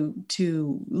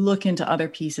to look into other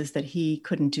pieces that he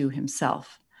couldn't do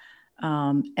himself.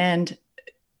 And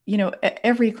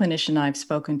every clinician I've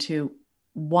spoken to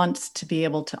wants to be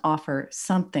able to offer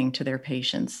something to their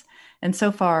patients. And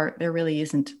so far, there really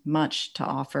isn't much to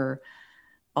offer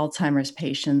Alzheimer's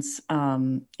patients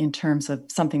in terms of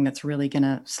something that's really going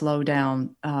to slow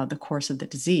down the course of the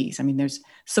disease. I mean, there's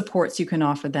supports you can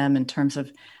offer them in terms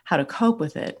of how to cope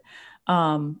with it.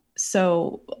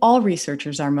 So all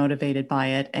researchers are motivated by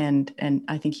it. And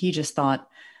I think he just thought,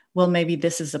 well, maybe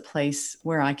this is a place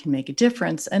where I can make a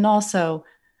difference. And also,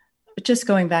 just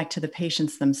going back to the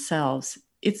patients themselves,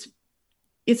 it's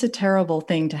a terrible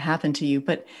thing to happen to you,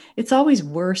 but it's always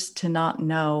worse to not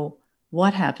know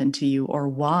what happened to you or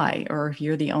why, or if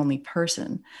you're the only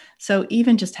person. So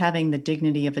even just having the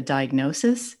dignity of a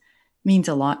diagnosis means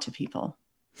a lot to people.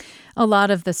 A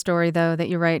lot of the story, though, that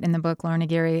you write in the book, Lauren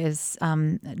Aguirre, is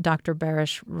Dr.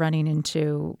 Barish running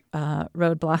into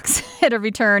roadblocks at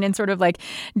every turn and sort of like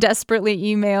desperately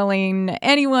emailing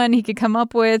anyone he could come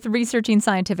up with, researching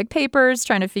scientific papers,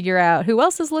 trying to figure out who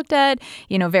else has looked at,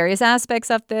 various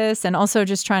aspects of this, and also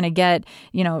just trying to get,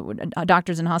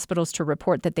 doctors and hospitals to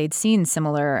report that they'd seen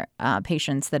similar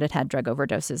patients that had drug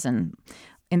overdoses and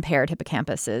impaired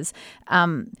hippocampuses.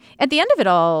 At the end of it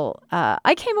all,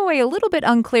 I came away a little bit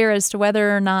unclear as to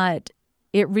whether or not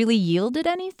it really yielded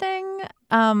anything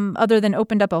other than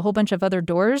opened up a whole bunch of other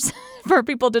doors for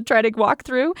people to try to walk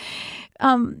through.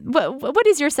 What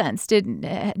is your sense?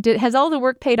 Has all the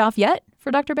work paid off yet for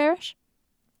Dr. Barish?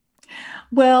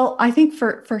 Well, I think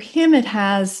for him, it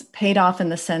has paid off in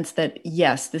the sense that,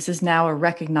 yes, this is now a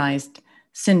recognized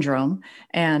syndrome.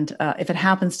 And if it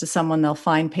happens to someone, they'll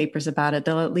find papers about it.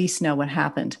 They'll at least know what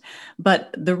happened.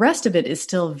 But the rest of it is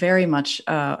still very much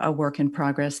a work in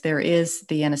progress. There is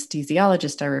the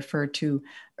anesthesiologist I referred to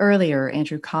earlier,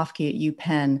 Andrew Kofke at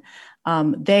UPenn.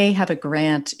 They have a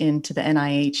grant into the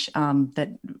NIH that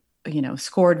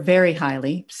scored very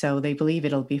highly, so they believe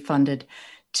it'll be funded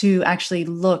to actually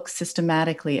look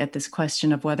systematically at this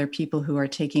question of whether people who are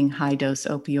taking high-dose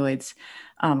opioids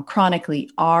chronically,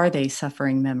 are they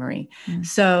suffering memory?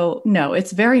 So no,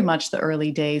 it's very much the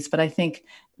early days, but I think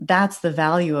that's the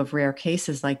value of rare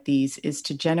cases like these, is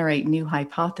to generate new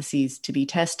hypotheses to be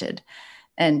tested.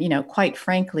 And, quite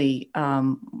frankly,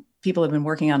 people have been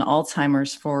working on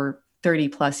Alzheimer's for 30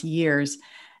 plus years.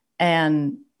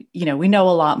 And, we know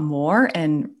a lot more,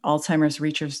 and Alzheimer's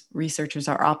researchers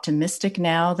are optimistic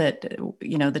now that,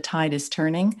 the tide is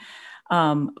turning.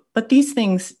 But these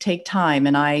things take time.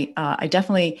 And I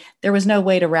definitely, there was no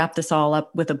way to wrap this all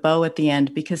up with a bow at the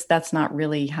end, because that's not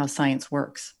really how science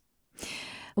works.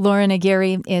 Lauren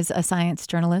Aguirre is a science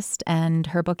journalist, and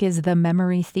her book is The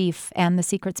Memory Thief and the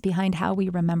Secrets Behind How We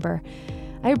Remember.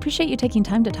 I appreciate you taking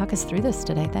time to talk us through this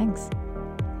today. Thanks.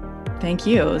 Thank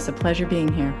you. It was a pleasure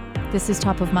being here. This is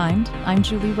Top of Mind. I'm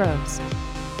Julie Rose.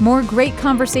 More great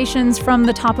conversations from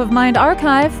the Top of Mind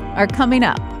archive are coming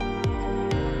up.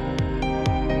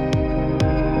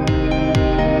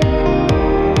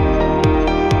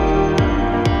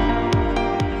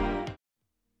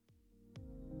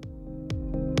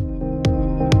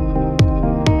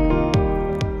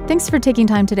 Thanks for taking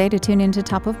time today to tune into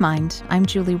Top of Mind. I'm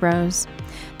Julie Rose.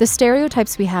 The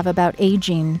stereotypes we have about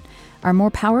aging are more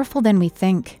powerful than we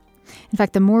think. In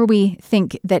fact, the more we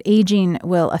think that aging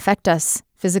will affect us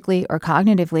physically or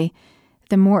cognitively,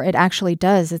 the more it actually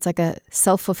does. It's like a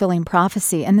self-fulfilling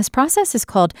prophecy. And this process is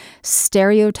called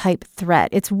stereotype threat.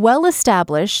 It's well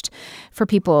established for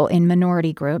people in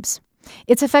minority groups.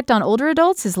 Its effect on older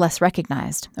adults is less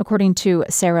recognized, according to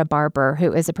Sarah Barber,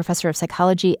 who is a professor of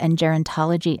psychology and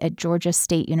gerontology at Georgia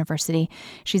State University.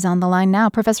 She's on the line now.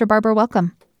 Professor Barber,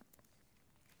 welcome.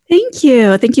 Thank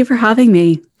you. Thank you for having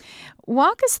me.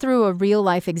 Walk us through a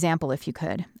real-life example, if you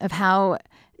could, of how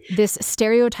this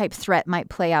stereotype threat might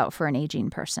play out for an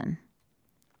aging person.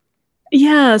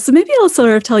 Yeah, so maybe I'll sort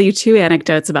of tell you two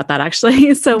anecdotes about that,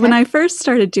 actually. So when I first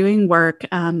started doing work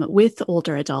with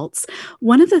older adults,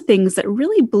 one of the things that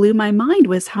really blew my mind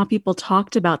was how people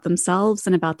talked about themselves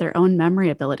and about their own memory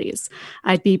abilities.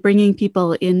 I'd be bringing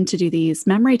people in to do these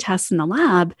memory tests in the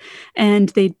lab, and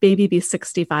they'd maybe be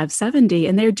 65, 70,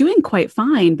 and they're doing quite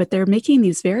fine, but they're making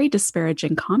these very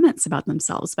disparaging comments about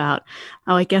themselves about,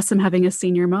 oh, I guess I'm having a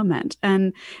senior moment.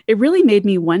 And it really made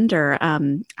me wonder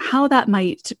how that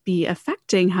might be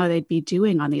affecting how they'd be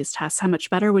doing on these tests. How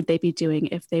much better would they be doing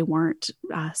if they weren't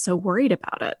so worried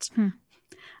about it?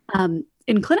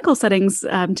 In clinical settings,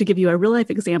 to give you a real life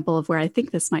example of where I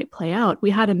think this might play out, we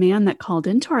had a man that called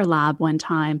into our lab one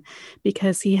time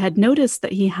because he had noticed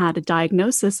that he had a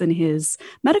diagnosis in his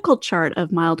medical chart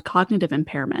of mild cognitive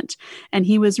impairment. And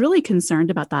he was really concerned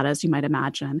about that, as you might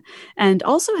imagine, and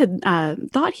also had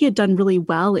thought he had done really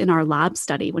well in our lab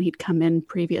study when he'd come in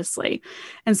previously.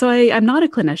 And so I'm not a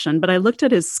clinician, but I looked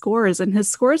at his scores, and his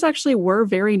scores actually were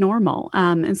very normal.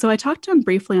 And so I talked to him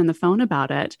briefly on the phone about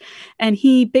it. And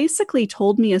he basically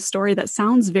told me a story that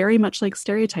sounds very much like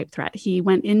stereotype threat. He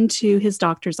went into his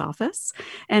doctor's office,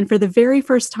 and for the very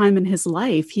first time in his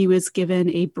life, he was given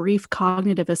a brief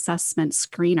cognitive assessment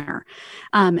screener.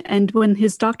 And when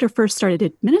his doctor first started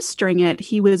administering it,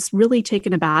 he was really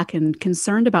taken aback and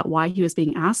concerned about why he was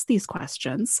being asked these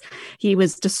questions. He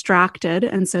was distracted,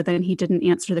 and so then he didn't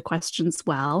answer the questions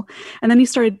well. And then he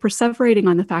started perseverating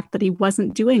on the fact that he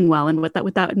wasn't doing well and what that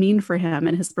would mean for him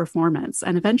and his performance.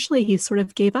 And eventually he sort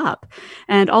of gave up.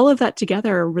 And all of that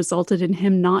together resulted in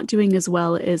him not doing as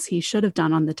well as he should have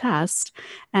done on the test,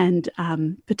 and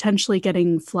potentially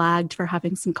getting flagged for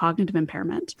having some cognitive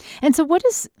impairment. And so what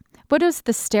is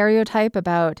the stereotype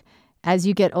about as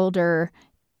you get older,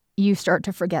 you start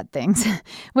to forget things?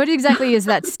 What exactly is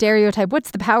that stereotype?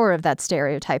 What's the power of that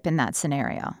stereotype in that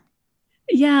scenario?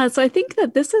 Yeah, so I think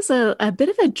that this is a bit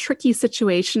of a tricky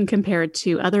situation compared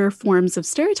to other forms of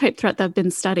stereotype threat that have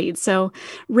been studied. So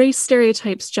race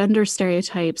stereotypes, gender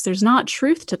stereotypes, there's not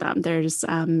truth to them. There's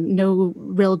no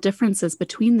real differences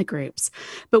between the groups.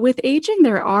 But with aging,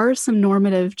 there are some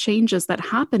normative changes that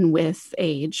happen with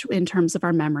age in terms of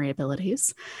our memory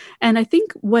abilities. And I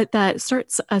think what that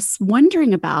starts us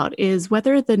wondering about is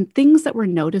whether the things that we're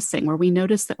noticing, where we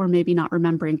notice that we're maybe not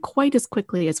remembering quite as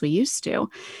quickly as we used to,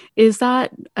 is that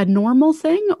a normal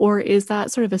thing, or is that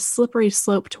sort of a slippery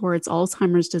slope towards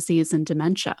Alzheimer's disease and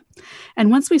dementia? And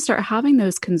once we start having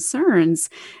those concerns,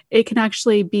 it can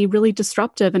actually be really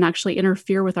disruptive and actually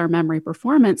interfere with our memory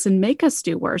performance and make us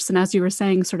do worse. And as you were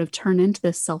saying, sort of turn into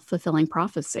this self-fulfilling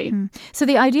prophecy. So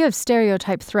the idea of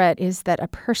stereotype threat is that a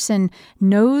person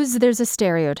knows there's a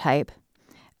stereotype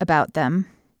about them.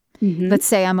 Let's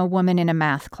say I'm a woman in a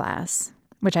math class.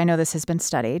 which I know this has been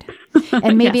studied.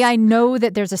 And maybe Yes. I know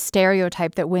that there's a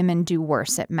stereotype that women do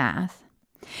worse at math.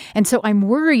 And so I'm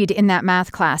worried in that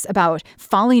math class about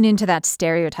falling into that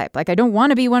stereotype. Like, I don't want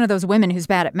to be one of those women who's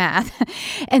bad at math.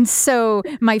 And so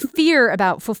my fear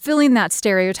about fulfilling that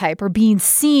stereotype or being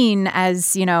seen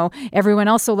as, everyone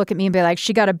else will look at me and be like,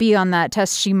 she got a B on that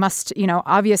test. She must,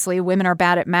 obviously women are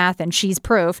bad at math and she's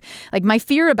proof. Like, my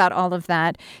fear about all of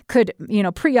that could,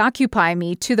 preoccupy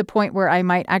me to the point where I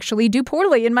might actually do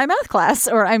poorly in my math class,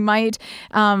 or I might,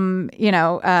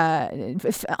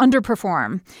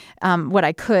 underperform what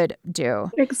I could do.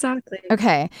 Exactly.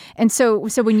 Okay. And so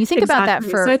when you think about that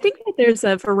So I think that there's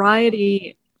a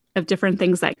variety of different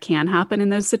things that can happen in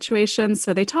those situations.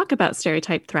 So they talk about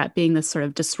stereotype threat being this sort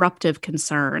of disruptive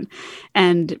concern.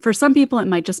 And for some people, it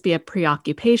might just be a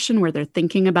preoccupation where they're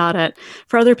thinking about it.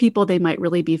 For other people, they might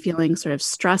really be feeling sort of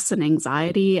stress and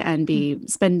anxiety and be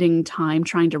spending time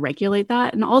trying to regulate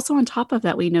that. And also on top of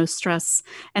that, we know stress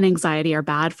and anxiety are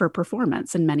bad for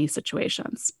performance in many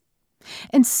situations.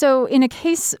 And so in a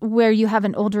case where you have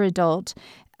an older adult,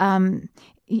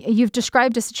 you've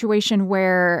described a situation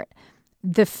where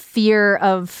the fear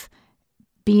of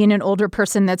being an older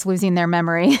person that's losing their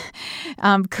memory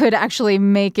could actually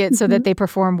make it so that they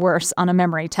perform worse on a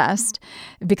memory test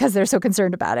because they're so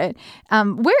concerned about it.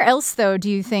 Where else, though, do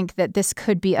you think that this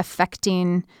could be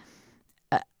affecting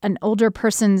an older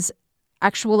person's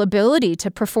actual ability to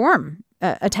perform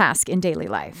a task in daily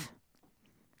life?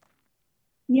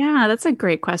 Yeah, that's a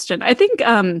great question. I think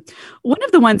one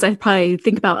of the ones I probably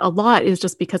think about a lot is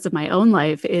just because of my own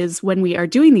life is when we are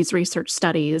doing these research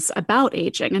studies about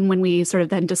aging and when we sort of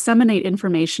then disseminate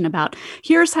information about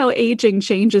here's how aging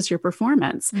changes your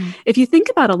performance. If you think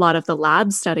about a lot of the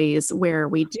lab studies where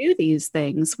we do these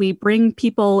things, we bring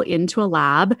people into a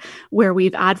lab where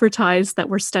we've advertised that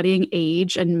we're studying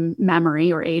age and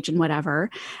memory or age and whatever.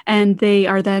 And they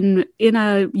are then in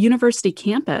a university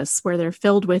campus where they're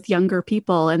filled with younger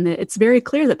people. And it's very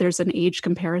clear that there's an age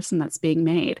comparison that's being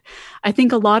made. I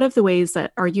think a lot of the ways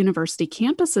that our university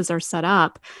campuses are set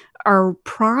up are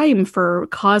prime for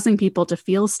causing people to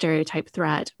feel stereotype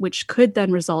threat, which could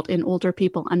then result in older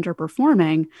people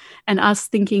underperforming and us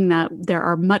thinking that there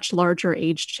are much larger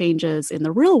age changes in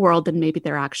the real world than maybe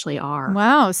there actually are.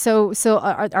 Wow. So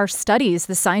our studies,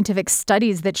 the scientific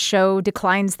studies that show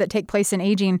declines that take place in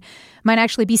aging might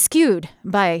actually be skewed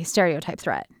by stereotype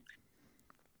threat.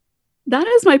 That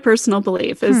is my personal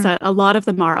belief, is that a lot of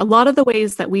them are. A lot of the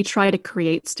ways that we try to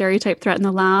create stereotype threat in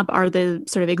the lab are the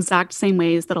sort of exact same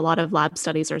ways that a lot of lab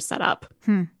studies are set up.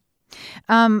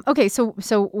 Okay, so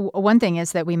one thing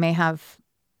is that we may have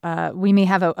a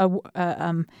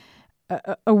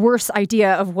worse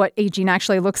idea of what aging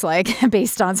actually looks like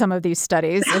based on some of these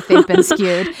studies if they've been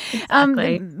skewed.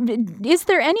 Exactly. Is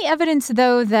there any evidence,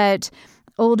 though, that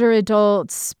older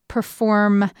adults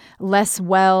perform less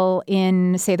well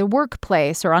in, say, the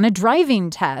workplace or on a driving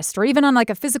test or even on like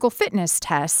a physical fitness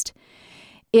test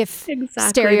if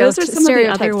Those are some of the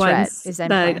other ones is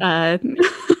that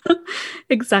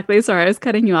Exactly. Sorry, I was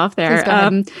cutting you off there.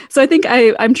 So I think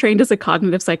I'm trained as a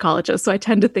cognitive psychologist, so I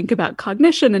tend to think about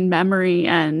cognition and memory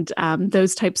and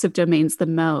those types of domains the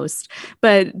most.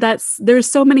 But there's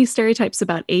so many stereotypes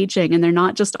about aging, and they're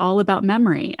not just all about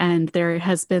memory. And there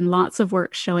has been lots of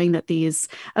work showing that these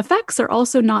effects are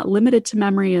also not limited to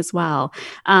memory as well.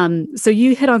 So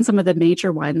you hit on some of the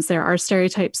major ones. There are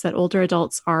stereotypes that older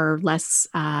adults are less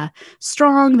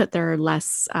strong, that they're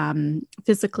less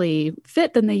physically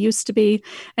fit than they used to be.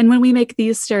 And when we make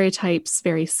these stereotypes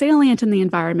very salient in the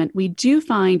environment, we do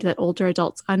find that older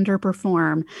adults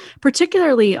underperform,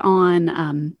 particularly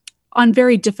on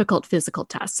very difficult physical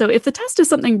tests. So if the test is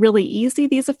something really easy,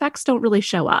 these effects don't really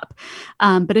show up.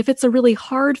 But if it's a really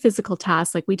hard physical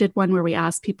task, like we did one where we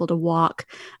asked people to walk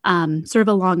sort of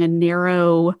along a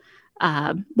narrow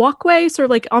walkway, sort of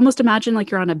like almost imagine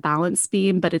like you're on a balance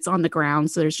beam, but it's on the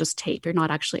ground. So there's just tape. You're not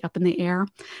actually up in the air.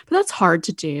 But that's hard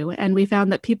to do. And we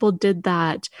found that people did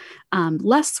that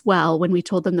less well when we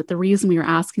told them that the reason we were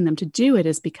asking them to do it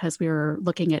is because we were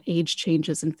looking at age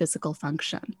changes in physical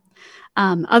function.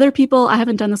 Other people, I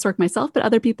haven't done this work myself, but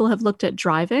other people have looked at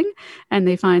driving, and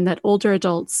they find that older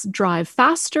adults drive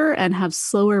faster and have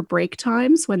slower brake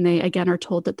times when they, again, are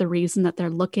told that the reason that they're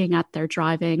looking at their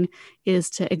driving is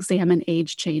to examine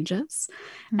age changes.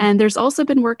 And there's also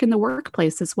been work in the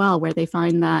workplace as well, where they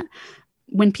find that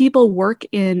when people work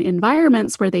in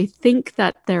environments where they think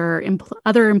that their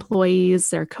other employees,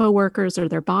 their coworkers, or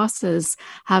their bosses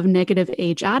have negative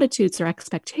age attitudes or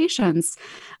expectations,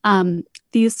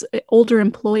 these older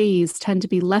employees tend to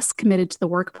be less committed to the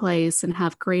workplace and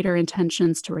have greater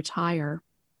intentions to retire.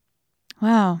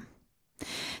 Wow.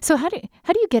 So how do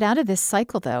you get out of this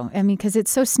cycle, though? I mean, because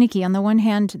it's so sneaky. On the one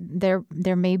hand, there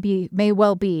may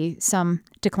well be some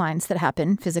declines that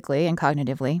happen physically and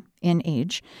cognitively in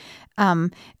age.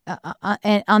 And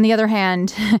on the other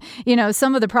hand,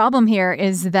 some of the problem here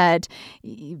is that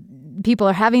people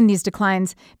are having these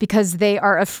declines because they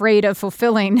are afraid of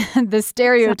fulfilling the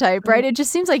stereotype, right? It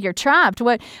just seems like you're trapped.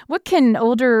 What can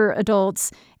older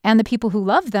adults and the people who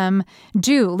love them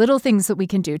do? Little things that we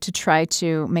can do to try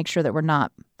to make sure that we're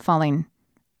not falling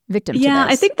victim to this. Yeah,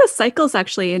 I think the cycle's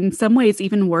actually in some ways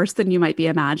even worse than you might be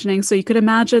imagining. So you could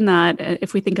imagine that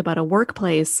if we think about a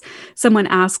workplace, someone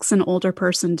asks an older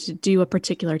person to do a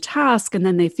particular task and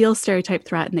then they feel stereotype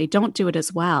threat and they don't do it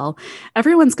as well.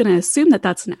 Everyone's going to assume that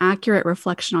that's an accurate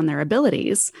reflection on their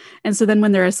abilities. And so then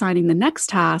when they're assigning the next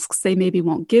tasks, they maybe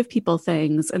won't give people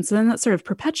things. And so then that sort of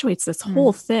perpetuates this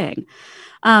whole thing.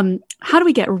 How do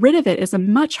we get rid of it is a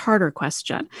much harder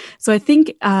question. So I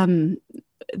think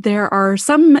there is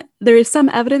some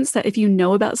evidence that if you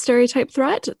know about stereotype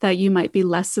threat, that you might be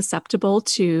less susceptible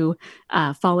to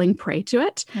falling prey to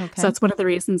it. Okay. So that's one of the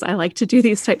reasons I like to do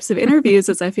these types of interviews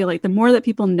is I feel like the more that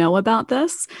people know about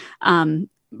this,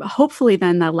 hopefully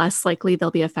then the less likely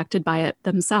they'll be affected by it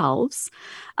themselves.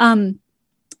 I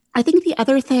think the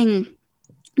other thing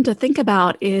to think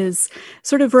about is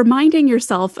sort of reminding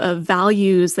yourself of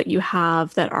values that you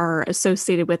have that are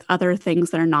associated with other things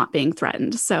that are not being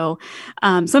threatened. So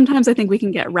sometimes I think we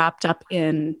can get wrapped up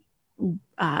in,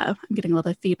 I'm getting a little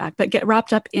bit of feedback, but get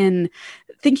wrapped up in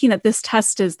thinking that this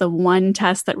test is the one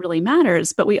test that really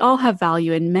matters, but we all have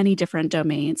value in many different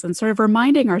domains, and sort of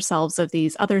reminding ourselves of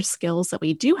these other skills that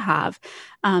we do have.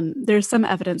 There's some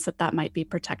evidence that might be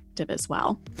protective as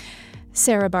well.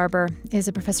 Sarah Barber is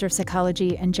a professor of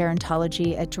psychology and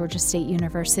gerontology at Georgia State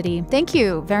University. Thank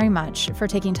you very much for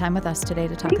taking time with us today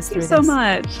to talk us through this. Thank you so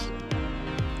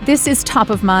much. This is Top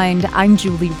of Mind. I'm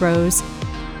Julie Rose.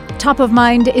 Top of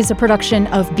Mind is a production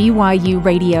of BYU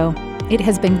Radio. It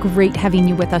has been great having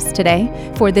you with us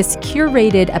today for this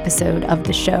curated episode of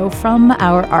the show from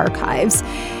our archives.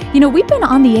 We've been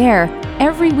on the air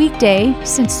every weekday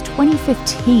since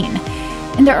 2015.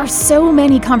 And there are so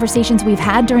many conversations we've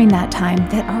had during that time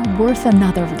that are worth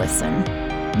another listen.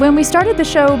 When we started the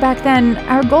show back then,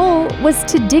 our goal was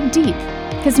to dig deep,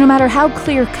 because no matter how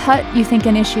clear-cut you think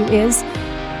an issue is,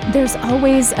 there's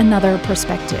always another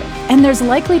perspective. And there's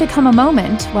likely to come a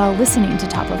moment while listening to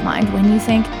Top of Mind when you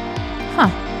think,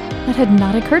 that had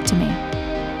not occurred to me.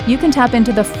 You can tap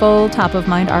into the full Top of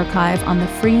Mind archive on the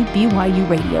free BYU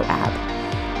Radio app.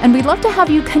 And we'd love to have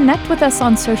you connect with us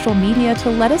on social media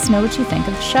to let us know what you think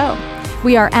of the show.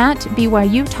 We are at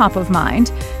BYU Top of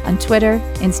Mind on Twitter,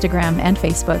 Instagram, and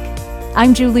Facebook.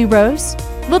 I'm Julie Rose.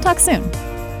 We'll talk soon.